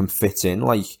someone who can fit in.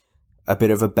 Like, a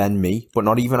bit of a Ben Mee, but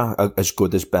not even as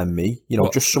good as Ben Mee. You know,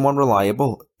 just someone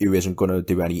reliable who isn't going to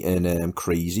do anything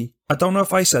crazy. I don't know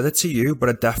if I said it to you, but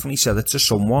I definitely said it to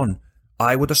someone.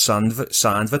 I would have signed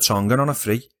Vertonghen on a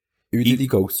free. Who did he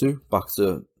go to? Back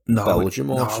to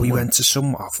Belgium or something? No, he went to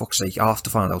some... Oh, fuck's sake, I'll have to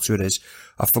find out who it is.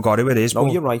 I forgot who it is.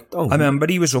 No, you're right, though. I remember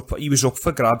he was up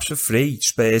for grabs for free.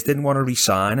 Spurs didn't want to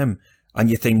re-sign him. And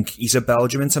you think, he's a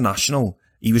Belgium international.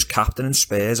 He was captain in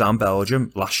Spurs and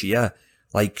Belgium last year.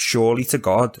 Like, surely to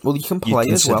God. Well, he can play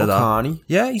as well, can't he?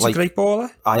 Yeah, he's a great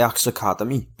baller. Ajax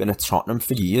Academy, been at Tottenham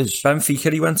for years.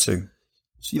 Benfica he went to.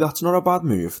 See, that's not a bad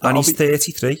move. And he's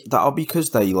 33. That'll be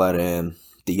because they let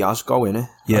Diaz go, innit?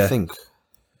 Yeah. I think.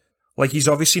 Like, he's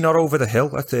obviously not over the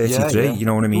hill at 33, you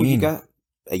know what I mean? Well, you get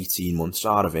 18 months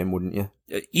out of him, wouldn't you?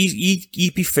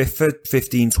 He'd be fit for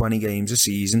 15, 20 games a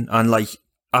season. And, like,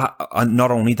 and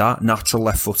not only that, natural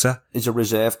left footer. He's a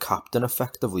reserve captain,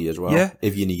 effectively, as well. Yeah.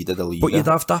 If you needed a leader. But you'd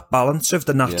have that balance of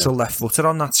the natural left footer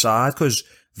on that side, because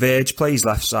Verge plays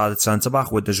left-sided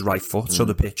centre-back with his right foot, so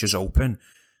the pitch is open.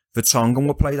 Vertonghen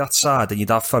will play that side, and you'd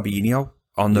have Fabinho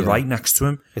on the right next to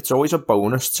him. It's always a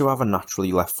bonus to have a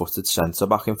naturally left-footed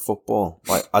centre-back in football.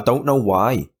 Like, I don't know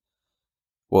why.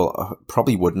 Well, I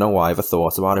probably would know why I ever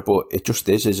thought about it, but it just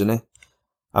is, isn't it?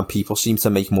 And people seem to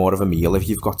make more of a meal if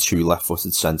you've got two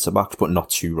left-footed centre-backs, but not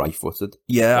two right-footed.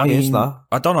 Yeah, why is that?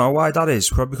 I don't know why that is.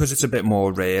 Probably because it's a bit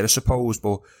more rare, I suppose,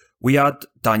 but we had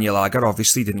Daniel Agger,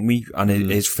 obviously, didn't we? And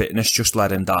his fitness just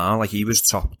let him down. Like, he was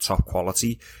top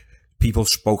quality. People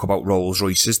spoke about Rolls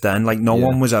Royces then. Like, no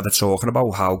one was ever talking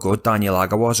about how good Daniel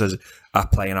Agger was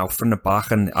at playing out from the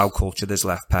back and how cultured his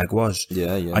left peg was.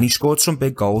 Yeah. And he scored some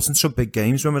big goals in some big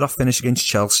games. Remember that finish against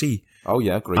Chelsea? Oh,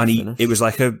 yeah, great finish. It was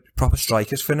like a proper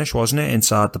striker's finish, wasn't it,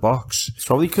 inside the box? It's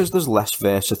probably because there's less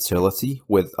versatility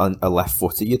with a left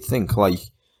footer, you'd think. Like,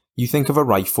 you think of a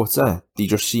right footer, they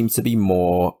just seem to be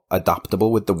more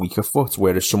adaptable with the weaker foot,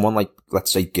 whereas someone like,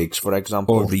 let's say, Giggs, for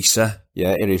example. Or Risa.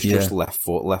 Yeah, it is just left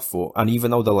foot. And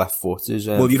even though the left foot is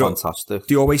fantastic.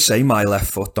 They always say my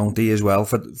left foot, don't they, as well,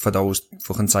 for those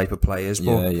fucking type of players.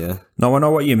 But yeah. No, I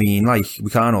know what you mean. Like,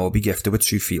 we can't all be gifted with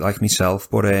 2 feet like myself,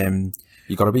 but...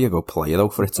 You got to be a good player, though,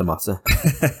 for it to matter.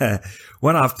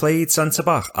 When I've played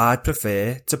centre-back, I'd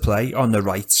prefer to play on the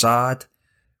right side.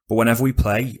 But whenever we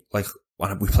play, like...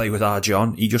 when we play with our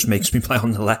John, he just makes me play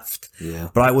on the left. Yeah.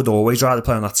 But I would always rather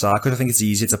play on that side because I think it's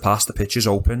easier to pass. The pitch is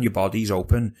open, your body's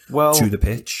open to the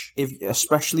pitch.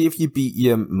 Especially if you beat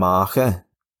your marker.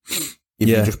 If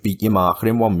you just beat your marker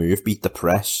in one move, beat the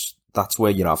press, that's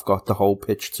where you have got the whole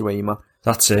pitch to aim at.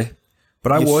 That's it.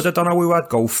 But I don't know who I'd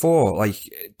go for.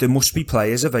 Like, there must be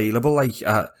players available, like,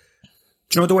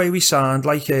 do you know the way we signed,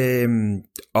 like,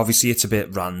 obviously it's a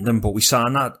bit random, but we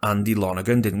signed that Andy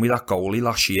Lonergan, didn't we, that goalie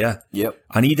last year? Yep.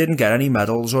 And he didn't get any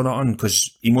medals or nothing,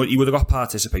 because he would have got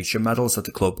participation medals that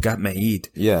the club get made.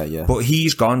 Yeah. But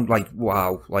he's gone, like,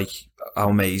 wow, like,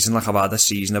 how amazing, like, I've had a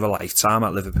season of a lifetime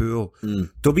at Liverpool.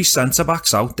 There'll be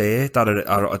centre-backs out there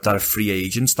that are free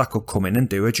agents that could come in and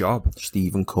do a job.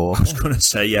 Stephen Corr. I was going to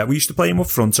say, yeah, we used to play him up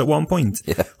front at one point.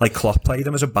 Yeah. Like, Klopp played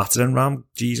him as a battering ram.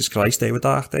 Jesus Christ, they were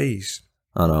dark days.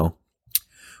 I know.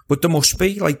 But there must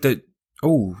be, like,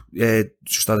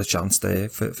 just had a chance there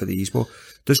for these, but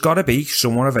there's got to be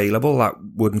someone available that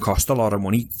wouldn't cost a lot of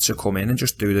money to come in and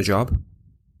just do the job.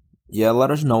 Yeah,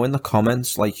 let us know in the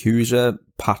comments, like, who's a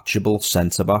patchable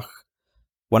centre-back.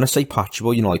 When I say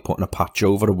patchable, you know, like putting a patch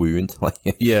over a wound. Like,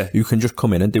 who can just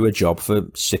come in and do a job for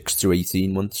 6 to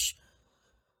 18 months.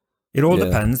 It all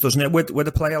depends, doesn't it? With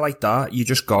a player like that, you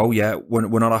just go,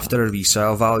 we're not after a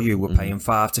resale value. We're paying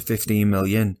 5 to 15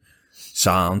 million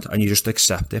sound, and you just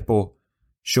accept it. But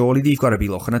surely they've got to be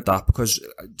looking at that, because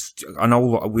I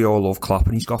know we all love Klopp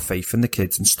and he's got faith in the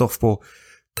kids and stuff, but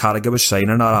Carragher was saying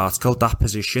in our article, that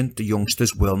position, the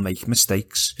youngsters will make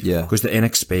mistakes. Yeah. Because they're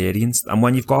inexperienced. And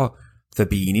when you've got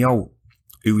Fabinho,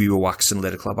 who we were waxing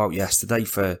lyrical about yesterday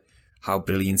for how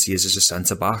brilliant he is as a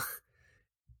centre-back,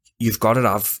 you've got to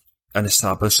have an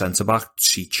established centre-back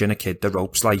teaching a kid the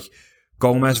ropes. Like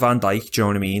Gomez, Van Dijk, do you know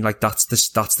what I mean? Like, that's the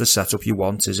setup you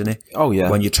want, isn't it? Oh, yeah.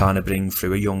 When you're trying to bring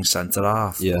through a young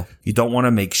centre-half. Yeah. You don't want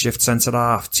a makeshift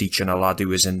centre-half teaching a lad who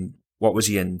was in, what was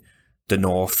he in? The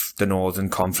Northern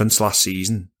Conference last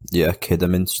season. Yeah,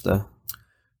 Kidderminster.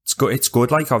 It's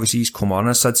good. Like, obviously he's come on.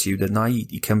 I said to you, didn't I?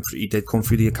 He did come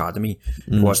through the academy.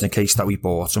 It wasn't a case that we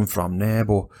bought him from there,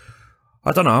 but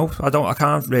I don't know. I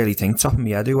can't really think top of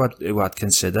my head who I'd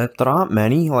consider. There aren't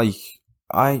many. Like,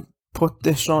 I put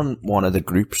this on one of the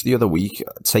groups the other week.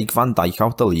 Take Van Dijk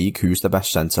out the league. Who's the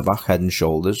best centre back? Head and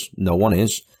shoulders. No one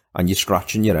is. And you're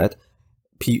scratching your head.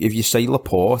 If you say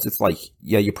Laporte, it's like,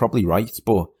 yeah, you're probably right,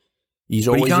 but he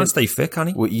can't stay fit, can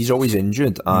he? Well, he's always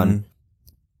injured, and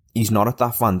he's not at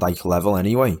that Van Dijk level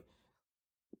anyway.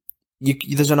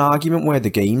 There's an argument where the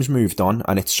game's moved on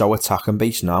and it's so attacking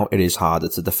based now, it is harder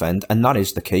to defend, and that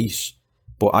is the case.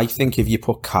 But I think if you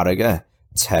put Carragher,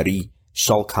 Terry,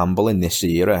 Sol Campbell in this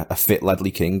era, a fit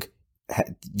Ledley King,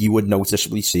 you would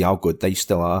noticeably see how good they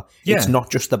still are. Yeah. It's not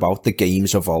just about the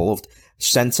game's evolved.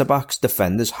 Centre-backs,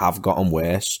 defenders have gotten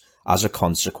worse as a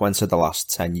consequence of the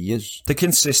last 10 years. The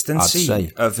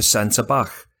consistency of a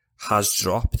centre-back has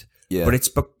dropped. Yeah. But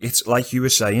it's like you were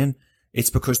saying, it's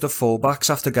because the full-backs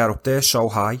have to get up there so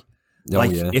high.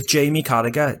 If Jamie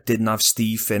Carragher didn't have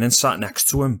Steve Finnan sat next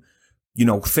to him, you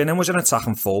know, Finnan was an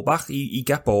attacking full-back. He'd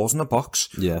get balls in the box.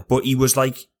 Yeah. But he was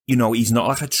like, you know, he's not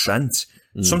like a Trent.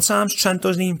 Sometimes Trent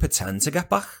doesn't even pretend to get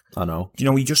back. I know. You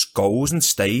know, he just goes and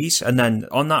stays. And then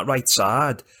on that right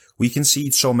side, we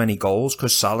concede so many goals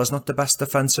because Salah's not the best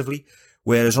defensively.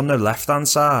 Whereas on the left-hand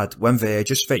side, when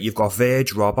Verge is fit, you've got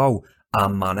Verge, Robbo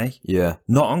and Mane. Yeah.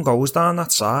 Not on goes down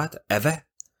that side, ever.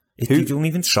 You don't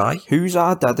even try. Who's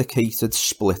our dedicated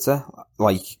splitter?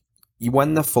 Like,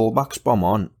 when the full-backs bomb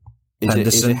on,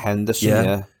 is it Henderson?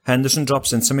 Yeah. Henderson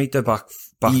drops into me, the back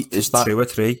is that 2 or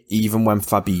 3. Even when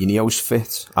Fabinho's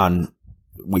fit and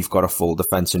we've got a full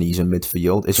defence and he's in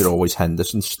midfield, is it always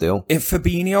Henderson still? If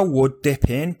Fabinho would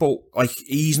dip in, but like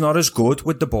he's not as good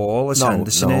with the ball as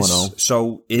Henderson is. No.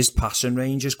 So his passing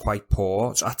range is quite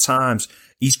poor. So at times,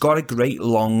 he's got a great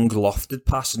long lofted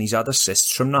pass and he's had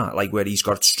assists from that, like where he's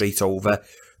got it straight over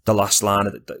the last line.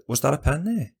 Was that a pen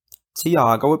there?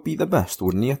 Thiago would be the best,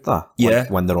 wouldn't he, at that?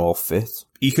 Yeah. When they're all fit.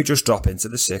 He could just drop into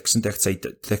the 6 and dictate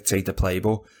the play,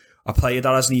 but a player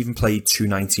that hasn't even played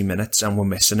 290 minutes and we're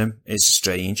missing him is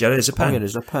strange. Yeah, it is a pen. Oh, it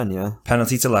is a pen, yeah.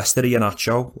 Penalty to Leicester,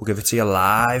 Iheanacho. We'll give it to you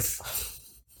live.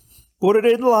 Put it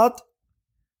in, lad.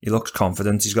 He looks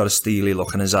confident. He's got a steely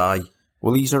look in his eye.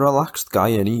 Well, he's a relaxed guy,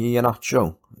 isn't he,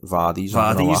 Iheanacho?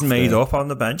 Vardy's made up on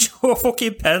the bench. Oh,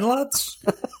 fucking pen, lads.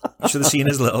 You should have seen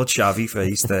his little chavvy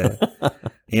face there.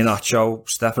 Iheanacho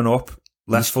stepping up,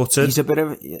 left-footed. He's a bit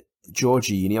of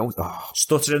Jorginho. Oh.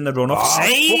 Stuttered in the run-up.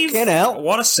 Save! Fucking hell.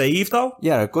 What a save, though.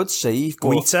 Yeah, a good save.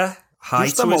 Guaita, high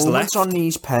just to his left. on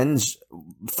these pens.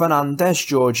 Fernandes,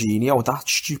 Jorginho, that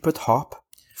stupid hop.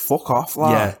 Fuck off,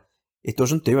 lad. Yeah. It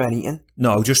doesn't do anything.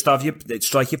 No, just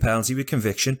strike your penalty with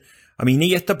conviction. I mean,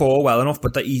 he hit the ball well enough,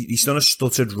 but he's done a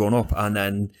stuttered run-up, and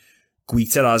then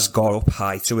Guaita has got up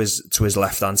high to his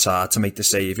left-hand side to make the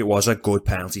save. It was a good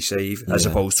penalty save, as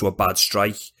opposed to a bad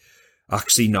strike.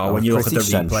 Actually, no, when you look at the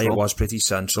replay, it was pretty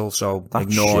central, so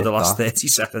ignore the last 30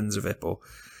 seconds of it. But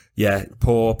yeah,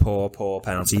 poor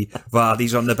penalty.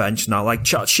 Vardy's on the bench now, like,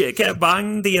 shit, get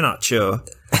banged, Iheanacho.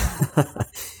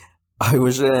 I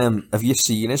was, have you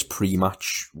seen his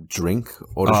pre-match drink?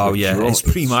 Or his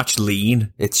pre-match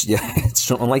lean. It's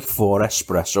something like 4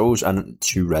 espressos and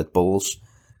 2 Red Bulls.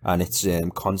 And it's,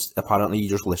 apparently he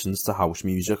just listens to house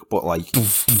music, but like,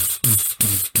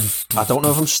 I don't know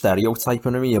if I'm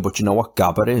stereotyping him here, but you know what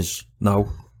Gabba is? No.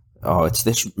 Oh, it's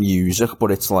this music,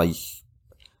 but it's like,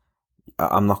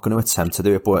 I'm not going to attempt to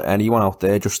do it, but anyone out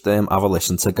there, just have a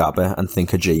listen to Gabba and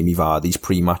think of Jamie Vardy's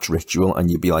pre-match ritual,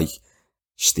 and you'd be like,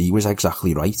 Steve was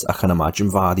exactly right. I can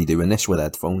imagine Vardy doing this with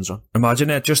headphones on.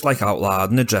 Imagine it just like out loud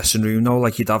in the dressing room, though.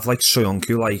 Like you'd have like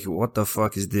Soyuncu, like, what the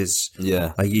fuck is this?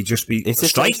 Yeah. Like you'd just be,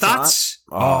 strike that!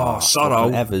 Oh, sorrow.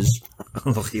 Evers.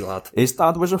 Lucky lad. His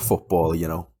dad was a footballer, you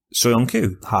know.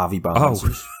 Soyuncu? Harvey Barnes.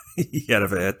 Oh, yeah,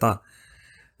 I've heard that.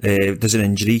 There's an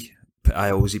injury.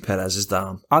 Jose Perez is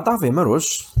down. I'd have him or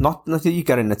us. Not that you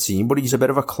get in the team, but he's a bit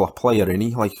of a Klopp player, isn't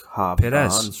he? Like Harvey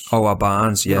Barnes. Oh,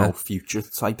 Barnes, yeah. You know, future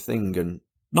type thing. And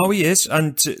no, he is.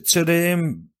 And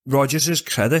to Rodgers'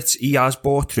 credit, he has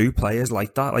brought through players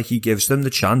like that. Like, he gives them the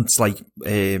chance. Like,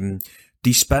 they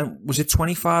spent, was it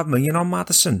 25 million on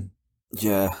Maddison?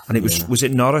 Yeah. And it was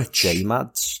it Norwich?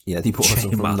 J-Mads. Yeah, they bought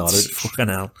him from Norwich. Fucking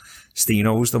hell.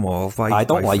 Stino's them all. I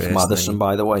don't like Maddison,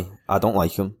 by the way. I don't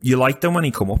like him. You liked him when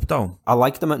he come up, though? I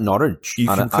liked him at Norwich. You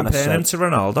can compare him to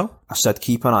Ronaldo? I said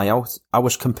keep an eye out. I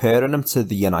was comparing him to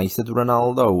the United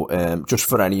Ronaldo, just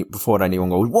before anyone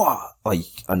goes, what?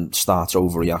 Like, and starts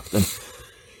overreacting.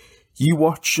 You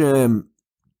watch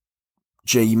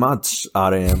J-Mads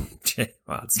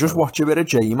just watch a bit of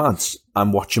J-Mads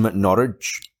and watch him at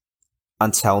Norwich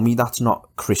and tell me that's not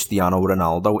Cristiano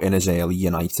Ronaldo in his early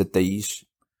United days.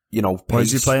 You know, pace. Why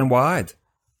is he playing wide?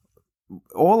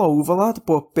 All over, lad,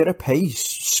 but bit of pace,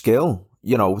 skill.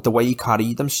 You know, the way he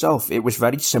carried himself, it was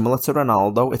very similar to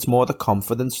Ronaldo. It's more the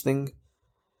confidence thing.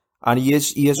 And he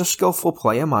is a skillful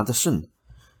player, Maddison.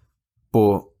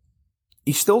 But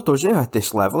he still does it at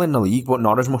this level in the league, but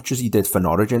not as much as he did for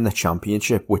Norwich in the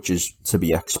Championship, which is to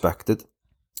be expected.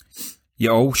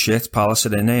 Yeah, oh shit, Palace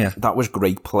are in here. That was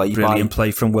great play. Brilliant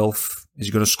play from Wilf. Is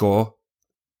he going to score?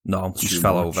 No, he just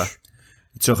fell over.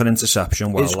 He took an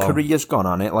interception. Well, his career's gone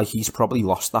on it. Like, he's probably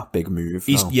lost that big move.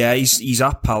 He's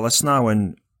at Palace now,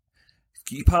 and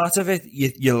part of it,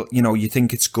 you know, you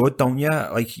think it's good, don't you?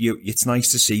 Like, it's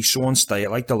nice to see someone stay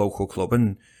at like the local club,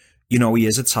 and you know he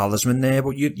is a talisman there.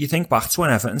 But you think back to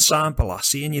when Everton signed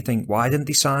Balassi, and you think, why didn't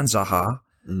they sign Zaha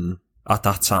at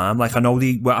that time? Like,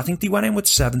 I think they went in with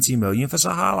 70 million for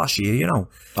Zaha last year, you know.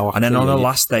 And then on the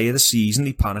last day of the season,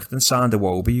 they panicked and signed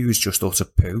Iwobi, who was just utter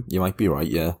poo. You might be right,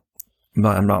 yeah.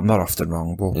 I'm not often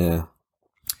wrong, but yeah,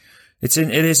 it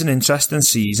is an interesting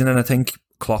season, and I think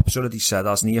Klopp's already said,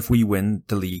 hasn't he, if we win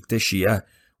the league this year,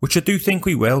 which I do think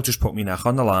we will, just put me neck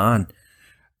on the line,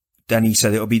 then he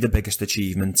said it'll be the biggest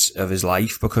achievement of his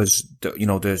life, because, you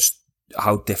know, there's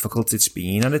how difficult it's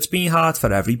been, and it's been hard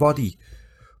for everybody.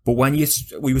 But when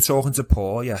we were talking to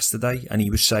Paul yesterday, and he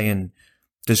was saying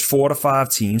there's 4 or 5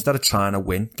 teams that are trying to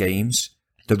win games.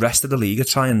 The rest of the league are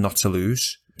trying not to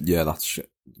lose. Yeah, that's a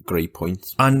great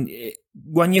point. And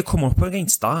when you come up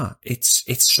against that,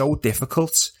 it's so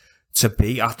difficult to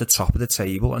be at the top of the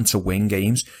table and to win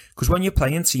games. Because when you're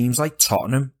playing teams like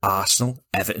Tottenham, Arsenal,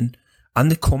 Everton, and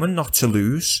they're coming not to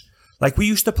lose. Like, we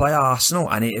used to play Arsenal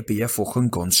and it'd be a fucking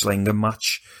gunslinging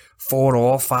match.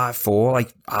 4-4, 5-4,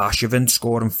 like Arshavin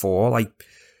scoring 4. Like,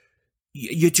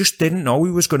 you just didn't know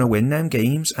who was going to win them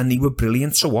games, and they were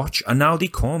brilliant to watch. And now they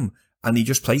come and they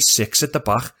just play 6 at the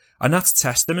back. And that's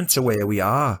testament to where we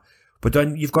are. But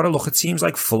then you've got to look at teams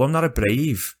like Fulham that are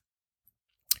brave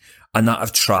and that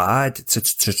have tried to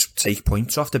take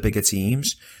points off the bigger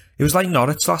teams. It was like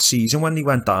Norwich last season when they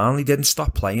went down, they didn't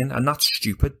stop playing, and that's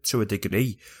stupid to a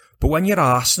degree. But when you're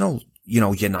Arsenal, you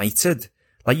know, United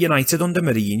under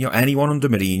Mourinho, anyone under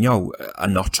Mourinho are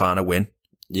not trying to win.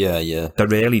 Yeah, yeah. They're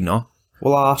really not.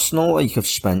 Well, Arsenal, like, have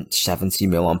spent 70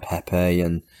 mil on Pepe,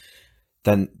 and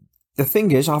then the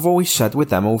thing is, I've always said with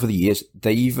them over the years,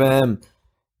 they've,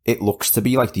 it looks to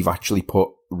be like they've actually put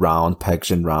round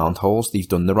pegs in round holes. They've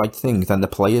done the right thing. Then the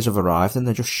players have arrived and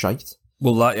they're just shite.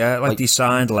 Well, like they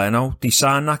signed Leno. They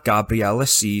signed that Gabriel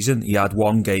this season. He had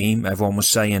one game. Everyone was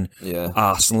saying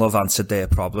Arsenal have answered their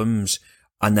problems.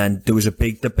 And then there was a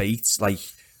big debate. Like,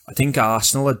 I think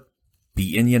Arsenal had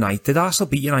beaten United. Arsenal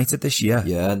beat United this year.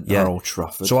 Yeah. Old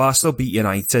Trafford. So Arsenal beat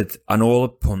United, and all the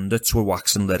pundits were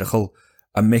waxing lyrical.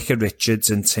 And Micah Richards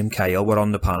and Tim Cahill were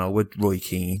on the panel with Roy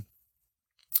Keane.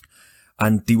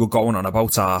 And they were going on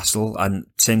about Arsenal, and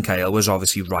Tim Cahill was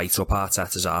obviously right up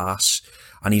Arteta's arse.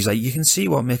 And he's like, you can see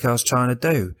what Micah's trying to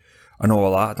do. And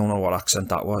all that. I don't know what accent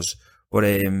that was. But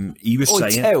he was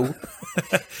saying...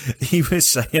 he was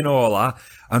saying all that.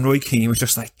 And Roy Keane was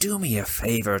just like, do me a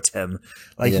favour, Tim.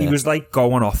 Like, he was like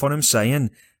going off on him,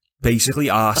 saying, basically,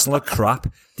 Arsenal are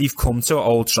crap. They've come to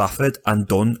Old Trafford and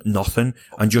done nothing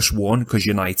and just won because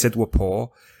United were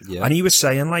poor. Yeah. And he was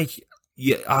saying, like,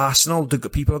 Arsenal, the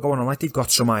people are going on like they've got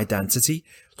some identity.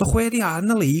 Look where they are in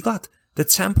the league, lad. They're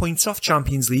 10 points off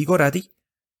Champions League already.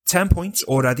 10 points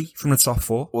already from the top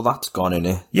 4. Well, that's gone,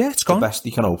 innit? Yeah, it's gone. The best they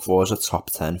can hope for is a top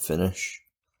 10 finish.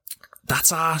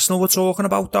 That's Arsenal we're talking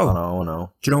about, though. I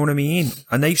know. Do you know what I mean?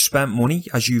 And they've spent money,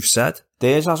 as you've said.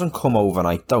 Theirs hasn't come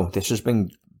overnight, though. This has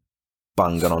been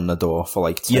banging on the door for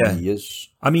like 10 years.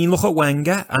 I mean, look at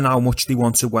Wenger and how much they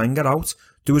wanted Wenger out.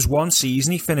 There was one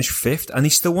season he finished 5th and he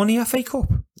still won the FA Cup.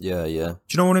 Yeah. Do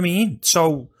you know what I mean?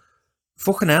 So,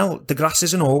 fucking hell, the grass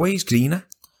isn't always greener.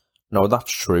 No,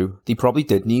 that's true. They probably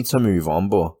did need to move on,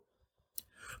 but...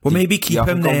 Well, maybe keep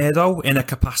him there, though, in a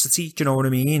capacity, do you know what I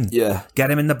mean? Yeah. Get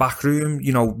him in the back room,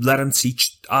 you know, let him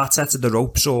teach Arteta the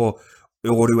ropes or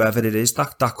whoever it is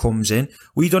that comes in.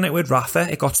 We done it with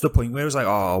Rafa. It got to the point where it was like,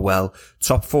 oh, well,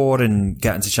 top 4 and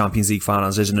getting to Champions League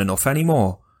finals isn't enough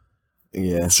anymore.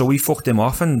 Yeah. So we fucked him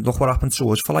off, and look what happened to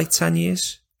us for like 10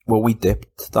 years. Well, we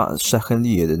dipped that second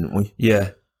year, didn't we?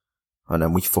 Yeah. And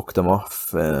then we fucked him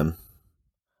off.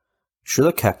 Should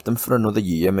have kept him for another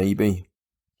year, maybe.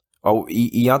 Oh,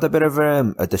 he had a bit of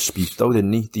a dispute, though,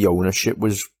 didn't he? The ownership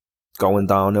was going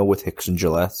downhill with Hicks and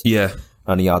Gillette. Yeah.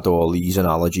 And he had all these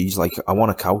analogies, like, I want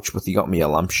a couch, but he got me a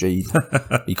lampshade.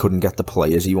 He couldn't get the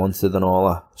players he wanted and all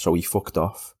that, so he fucked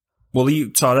off. Well,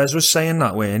 Torres was saying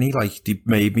that, weren't he? Like, they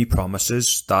made me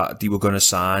promises that they were going to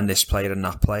sign this player and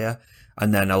that player.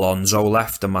 And then Alonso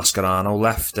left and Mascherano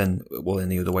left, and, well, in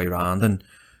the other way around. And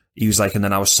he was like, and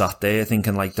then I was sat there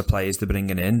thinking, like, the players they're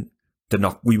bringing in,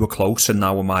 we were close and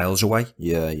now we're miles away.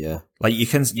 Yeah. Like, you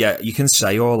can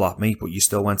say all that, mate, but you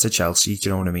still went to Chelsea, do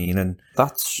you know what I mean? And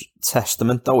that's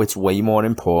testament, though. It's way more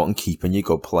important keeping your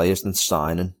good players than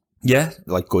signing. Yeah.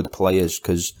 Like, good players,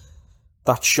 because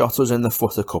that shot us in the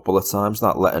foot a couple of times,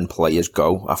 that letting players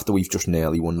go after we've just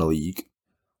nearly won the league.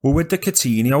 Well, with the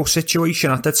Coutinho situation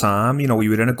at the time, we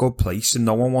were in a good place and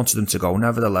no one wanted him to go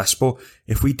nevertheless. But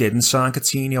if we didn't sign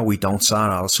Coutinho, we don't sign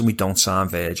Alisson, we don't sign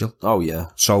Virgil. Oh, yeah.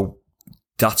 So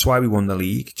that's why we won the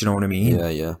league. Do you know what I mean?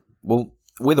 Yeah. Well,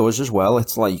 with us as well,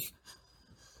 it's like,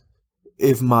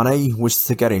 if Mane was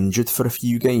to get injured for a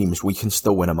few games, we can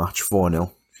still win a match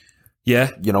 4-0. Yeah.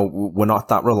 We're not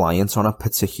that reliant on a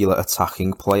particular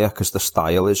attacking player because the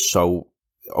style is so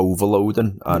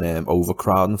overloading and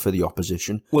overcrowding for the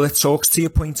opposition. Well, it talks to your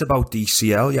point about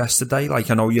DCL yesterday. Like,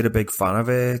 I know you're a big fan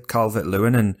of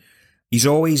Calvert-Lewin, and he's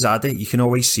always had it. You can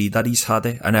always see that he's had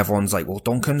it, and everyone's like, well,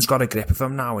 Duncan's got a grip of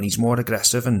him now and he's more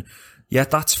aggressive, and yeah,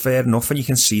 that's fair enough, and you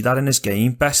can see that in his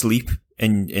game. Best leap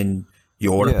in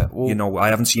Europe. Yeah, well, I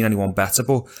haven't seen anyone better,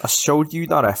 but I showed you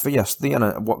that effort yesterday,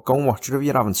 and go and watch it if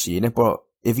you haven't seen it, but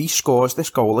if he scores this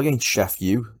goal against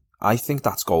Sheffield, I think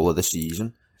that's goal of the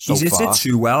season. He's hit it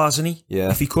too well, hasn't he? Yeah.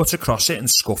 If he cut across it and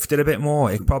scuffed it a bit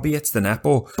more, it probably hits the net.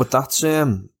 But that's,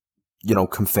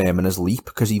 confirming his leap,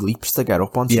 because he leaps to get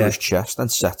up onto his chest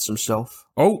and sets himself.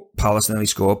 Oh, Palace nearly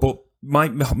scored. But my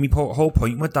whole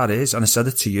point with that is, and I said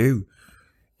it to you,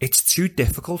 it's too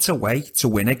difficult away to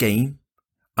win a game.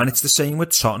 And it's the same with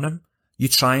Tottenham. You're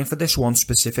trying for this one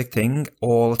specific thing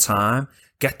all the time.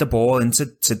 Get the ball into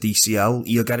DCL,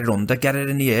 he'll get it under, get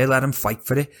it in the air, let him fight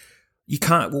for it. You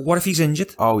can't. Well, what if he's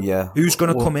injured? Oh, yeah. Who's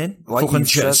going to come in? Like fucking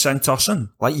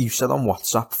Saint-Tossin? Like you said on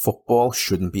WhatsApp, football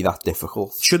shouldn't be that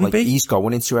difficult. Shouldn't be. He's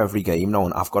going into every game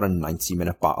knowing I've got a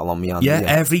 90-minute battle on me hands. Yeah,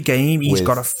 every game he's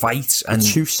got to fight. And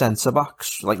 2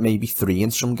 centre-backs, like maybe 3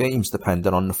 in some games,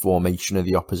 depending on the formation of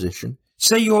the opposition.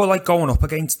 Say you're like going up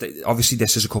against, obviously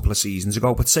this is a couple of seasons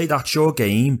ago, but say that's your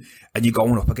game and you're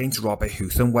going up against Robert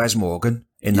Huth and Wes Morgan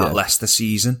in that Leicester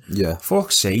season. Yeah.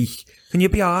 Fuck's sake. Can you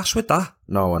be arsed with that?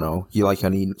 No, I know. I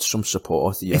need some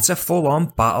support. Yeah. It's a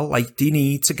full-on battle. Like, do you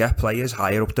need to get players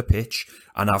higher up the pitch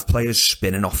and have players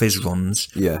spinning off his runs?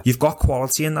 Yeah. You've got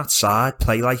quality in that side.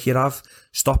 Play like you have.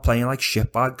 Stop playing like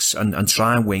shitbags and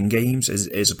try and win games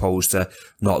as opposed to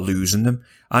not losing them.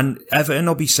 And Everton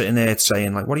will be sitting there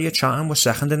saying, like, what are you chatting? We're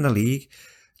second in the league.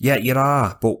 Yeah, you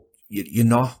are, but you're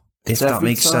not, if that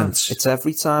makes sense. It's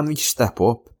every time they step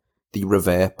up, they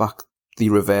revert back. They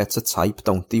revert to type,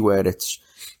 don't they, where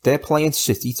they're playing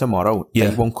City tomorrow. Yeah.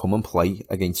 They won't come and play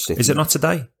against City. Is it not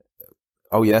today?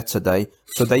 Oh, yeah, today.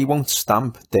 So they won't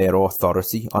stamp their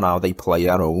authority on how they play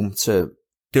at home to...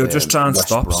 They'll just try and West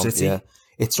stop Brom. City. Yeah.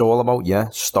 It's all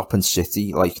about, stopping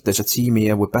City. Like, there's a team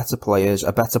here with better players,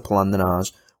 a better plan than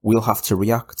ours. We'll have to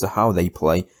react to how they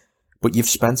play. But you've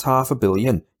spent $500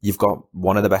 million. You've got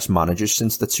one of the best managers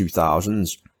since the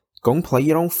 2000s. Go and play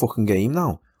your own fucking game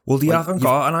now. Well, they haven't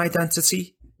got an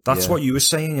identity. That's what you were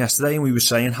saying yesterday, and we were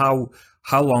saying how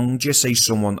long do you say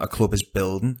a club is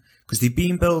building? Because they've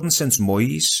been building since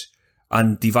Moyes,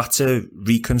 and they've had to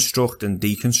reconstruct and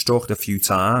deconstruct a few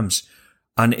times,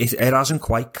 and it hasn't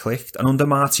quite clicked. And under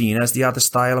Martinez, they had a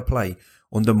style of play.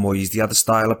 Under Moyes, they had a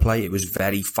style of play. It was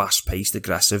very fast-paced,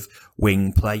 aggressive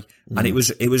wing play, and it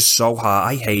was so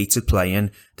hard. I hated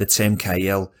playing the Tim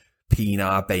Cahill,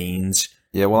 Pienaar, Baines.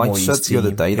 Yeah, well, like I said the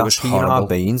other day, that Pienaar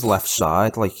Baines left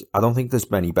side, like, I don't think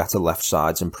there's many better left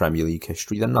sides in Premier League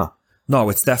history than that. No,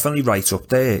 it's definitely right up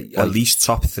there, at least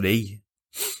top 3.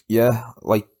 Yeah,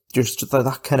 like, just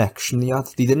that connection they had.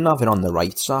 They didn't have it on the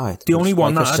right side. The only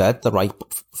one like I said, the right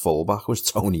fullback was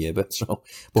Tony Hibbert, so.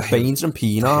 But Baines and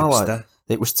Pienaar, like,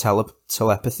 it was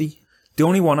telepathy. The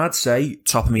only one I'd say,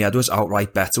 top of my head, was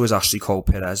outright better was Ashley Cole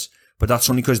Perez, but that's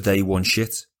only because they won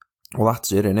shit. Well,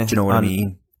 that's it, innit? Do you know what I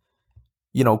mean?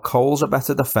 Cole's a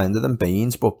better defender than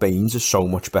Baines, but Baines is so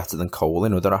much better than Cole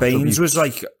in other attributes. Baines was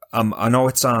like, I know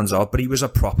it sounds odd, but he was a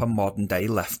proper modern day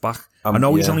left back. I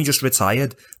know he's only just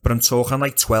retired, but I'm talking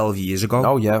like 12 years ago.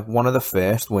 Oh yeah, one of the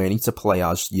first, weren't he, to play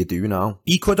as you do now.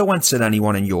 He could have went to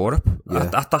anyone in Europe. Yeah.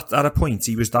 At a point,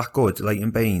 he was that good, like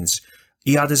in Baines.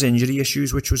 He had his injury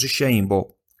issues, which was a shame, but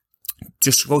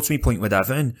just to go to my point with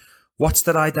Everton, what's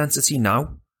their identity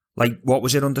now? Like, what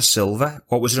was it under Silva?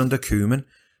 What was it under Koeman?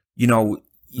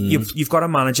 You've got a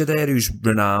manager there who's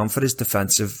renowned for his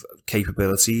defensive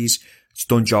capabilities. He's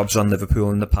done jobs on Liverpool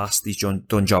in the past. He's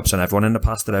done jobs on everyone in the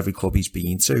past at every club he's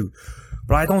been to.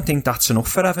 But I don't think that's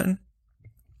enough for Everton.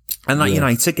 And that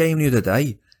United game the other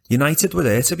day, United were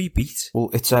there to be beat. Well,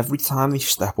 it's every time they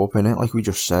step up in it, like we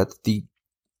just said,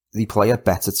 they play a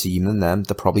better team than them.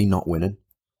 They're probably not winning.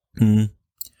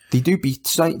 They do beat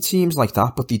teams like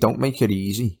that, but they don't make it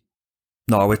easy.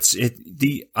 No,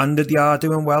 they are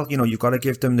doing well. You've got to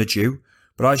give them the due.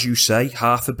 But as you say,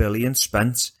 $500 million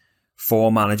spent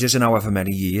 4 managers in however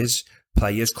many years,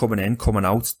 players coming in, coming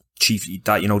out,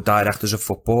 directors of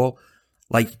football.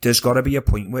 Like, there's got to be a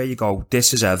point where you go,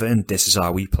 this is Everton, this is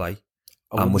how we play.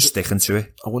 And we're sticking to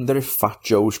it. I wonder if Fat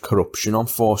Joe's corruption on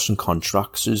forcing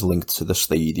contracts is linked to the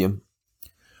stadium.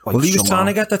 Like, well, he was trying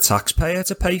to get the taxpayer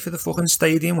to pay for the fucking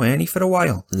stadium, weren't he, for a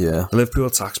while? Yeah. The Liverpool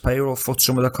taxpayer will foot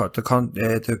some of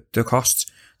the costs.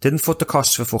 Didn't foot the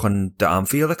costs for fucking the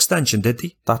Anfield extension, did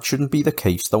he? That shouldn't be the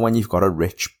case, though, when you've got a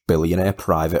rich billionaire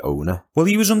private owner. Well,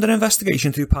 he was under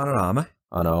investigation through Panorama.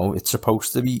 I know, it's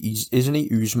supposed to be, isn't he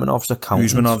Usmanov's accountant?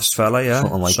 Usmanov's fella, yeah.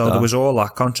 Something like so that. There was all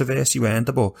that controversy, weren't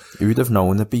there? But who'd have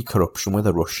known there'd be corruption with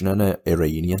a Russian and an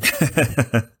Iranian?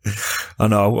 I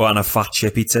know, and a fat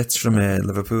Chippy Tits from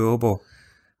Liverpool, but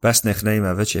best nickname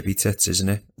ever, Chippy Tits, isn't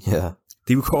it? Yeah.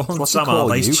 They were calling Sam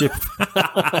Allardyce Chip.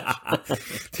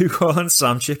 They were calling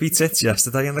Sam Chippy Tits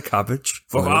yesterday in the cabbage.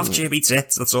 Fuck off, Chippy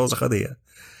Tits. That's all I could hear.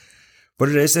 But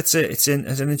it's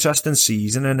an interesting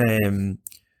season, and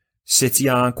City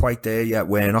aren't quite there yet.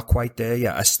 We're not quite there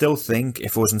yet. I still think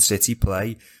if it wasn't City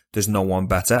play, there's no one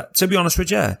better. To be honest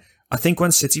with you, I think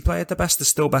when City play at the best, they're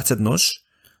still better than us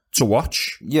to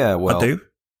watch. Yeah, well, I do.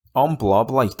 On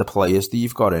Blob, like the players that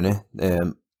you've got in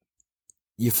it,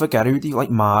 you forget who like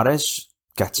Mahrez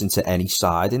gets into any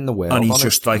side in the world. And he's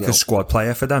just like a squad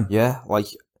player for them. Yeah, like,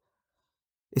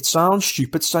 it sounds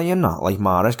stupid saying that, like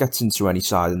Mahrez gets into any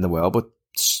side in the world, but,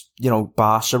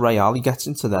 Barca, Real, he gets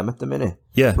into them at the minute.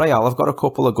 Yeah. Real have got a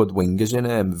couple of good wingers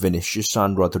in Vinicius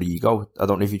and Rodrigo. I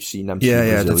don't know if you've seen them.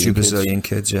 Yeah, the two Brazilian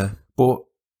kids, yeah. But,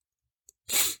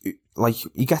 like,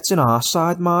 he gets in our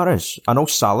side, Mahrez. I know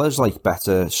Salah's, like,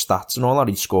 better stats and all that,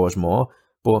 he scores more,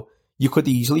 but you could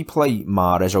easily play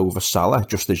Mahrez over Salah,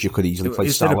 just as you could easily play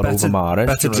Salah over Mahrez.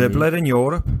 Better dribbler in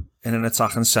Europe, in an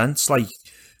attacking sense. Like,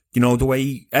 the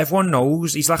way everyone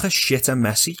knows he's like a shitter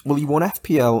Messi. Well, he won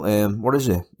FPL, what is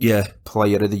it? Yeah.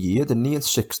 Player of the Year, didn't he, in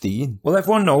 16? Well,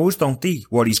 everyone knows, don't they,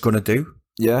 what he's going to do.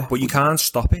 Yeah. But you can't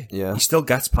stop it. Yeah. He still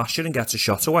gets past you and gets a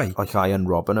shot away. Like Iron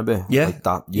Robin a bit. Yeah. Like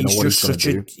that, he's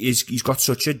just he's got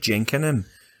such a jink in him,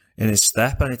 in his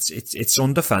step, and it's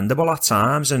undefendable at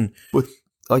times. But,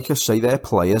 like I say, their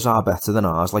players are better than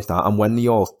ours like that, and when they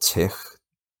all tick,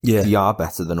 they are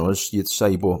better than us, you'd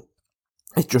say, but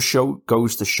it just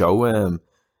goes to show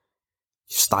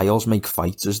styles make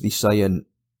fights, as they say, and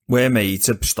we're made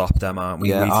to stop them, aren't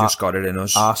we? Yeah, We've just got it in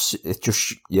us. It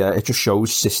just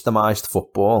shows systemised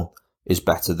football is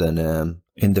better than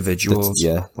individuals.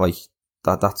 Like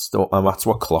that's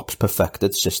what Klopp's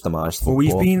perfected, systemised football.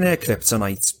 Well, we've been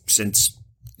kryptonite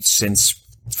since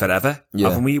forever,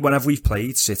 haven't we? Whenever we've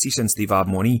played City since they've had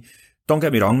money, don't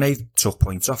get me wrong, they've took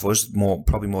points off us,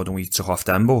 probably more than we took off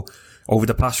them, but over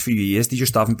the past few years, they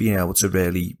just haven't been able to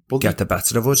really get the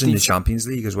better of us in the Champions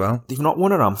League as well. They've not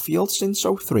won at Anfield since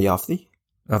 2003, have they?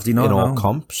 Have they not? In all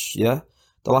comps, yeah.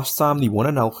 The last time they won,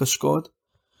 Anelka scored.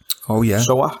 Oh, yeah.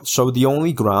 So the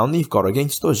only ground they've got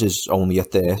against us is only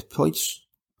at their place,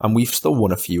 and we've still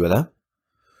won a few of them.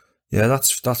 Yeah,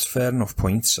 that's fair enough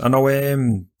points. I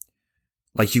know,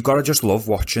 like, you've got to just love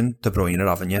watching De Bruyne,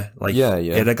 haven't you? Like,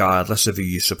 regardless of who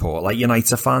you support. Like,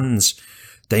 United fans,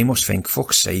 they must think,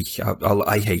 fuck's sake,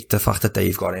 I hate the fact that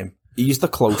they've got him. He's the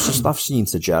closest I've seen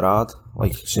to Gerrard,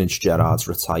 like, since Gerrard's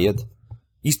retired.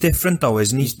 He's different, though,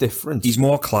 isn't he? He's different. He's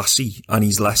more classy, and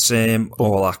he's less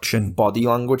all action. Body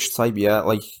language type, yeah.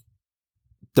 Like,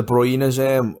 De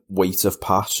Bruyne's weight of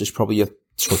pass is probably a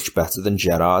touch better than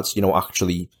Gerrard's.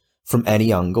 Actually, from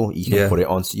any angle, he can put it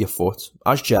onto your foot.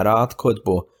 As Gerrard could,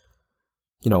 but,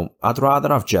 I'd rather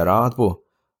have Gerrard, but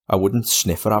I wouldn't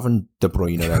sniff at having De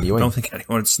Bruyne anyway. I don't think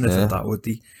anyone would sniff at that, would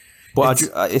they? But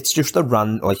it's just a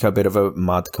bit of a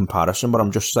mad comparison, but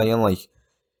I'm just saying, like,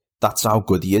 that's how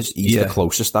good he is. He's the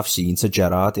closest I've seen to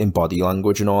Gerrard in body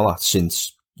language and all that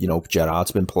since,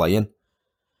 Gerrard's been playing.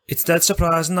 It's dead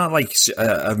surprising that, like,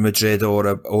 a Madrid or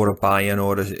a Bayern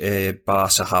or a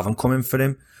Barca haven't come in for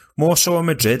him. More so in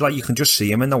Madrid, like, you can just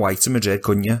see him in the white of Madrid,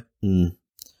 couldn't you? Mm.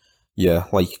 Yeah,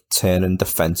 like, turning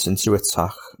defence into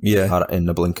attack in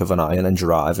the blink of an eye and then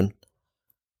driving.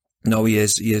 No, he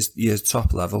is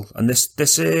top level. And this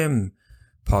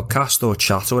podcast or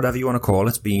chat or whatever you want to call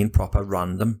it's been proper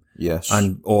random. Yes.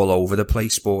 And all over the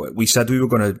place. But we said we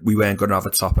weren't gonna have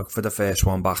a topic for the first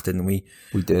one back, didn't we?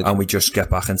 We did. And we just get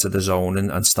back into the zone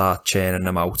and start churning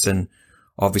them out. And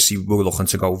obviously we're looking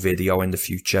to go video in the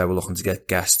future. We're looking to get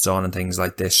guests on and things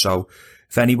like this. So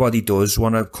if anybody does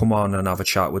want to come on and have a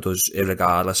chat with us,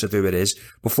 regardless of who it is.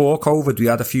 Before COVID, we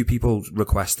had a few people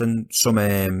requesting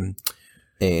some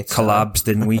collabs,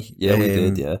 didn't we? Yeah, we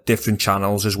did, yeah. Different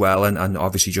channels as well, and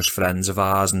obviously just friends of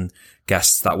ours and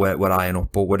guests that we're eyeing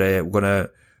up. But we're gonna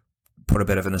put a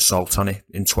bit of an assault on it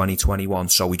in 2021.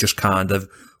 So we just kind of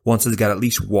wanted to get at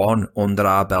least one under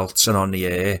our belts and on the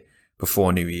air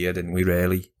before New Year, didn't we,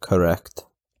 really? Correct.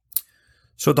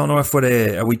 So I don't know if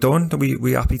are we done? Are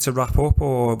we happy to wrap up,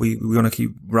 or are we going to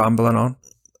keep rambling on?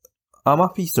 I'm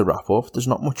happy to wrap up. There's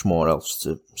not much more else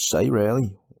to say,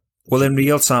 really. Well, in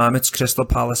real time, it's Crystal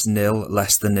Palace 0,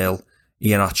 Leicester 0.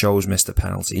 Iheanacho's missed a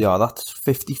penalty. Yeah, that's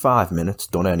 55 minutes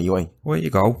done anyway. Where you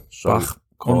go. So back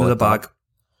under the bag.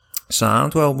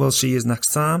 Sound. Well, we'll see you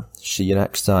next time. See you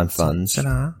next time, fans.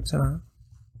 Ta-da. Ta-da.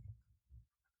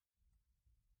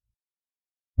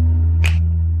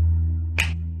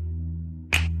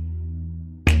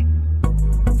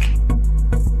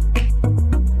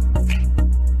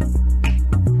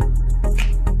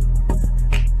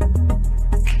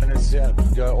 Yeah,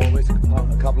 there are always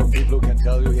a couple of people who can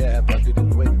tell you, yeah, but you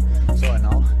didn't win. So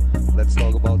now, let's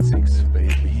talk about six,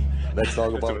 baby. Let's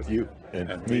talk about you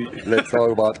and me. Let's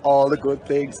talk about all the good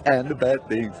things and the bad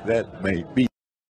things that may be.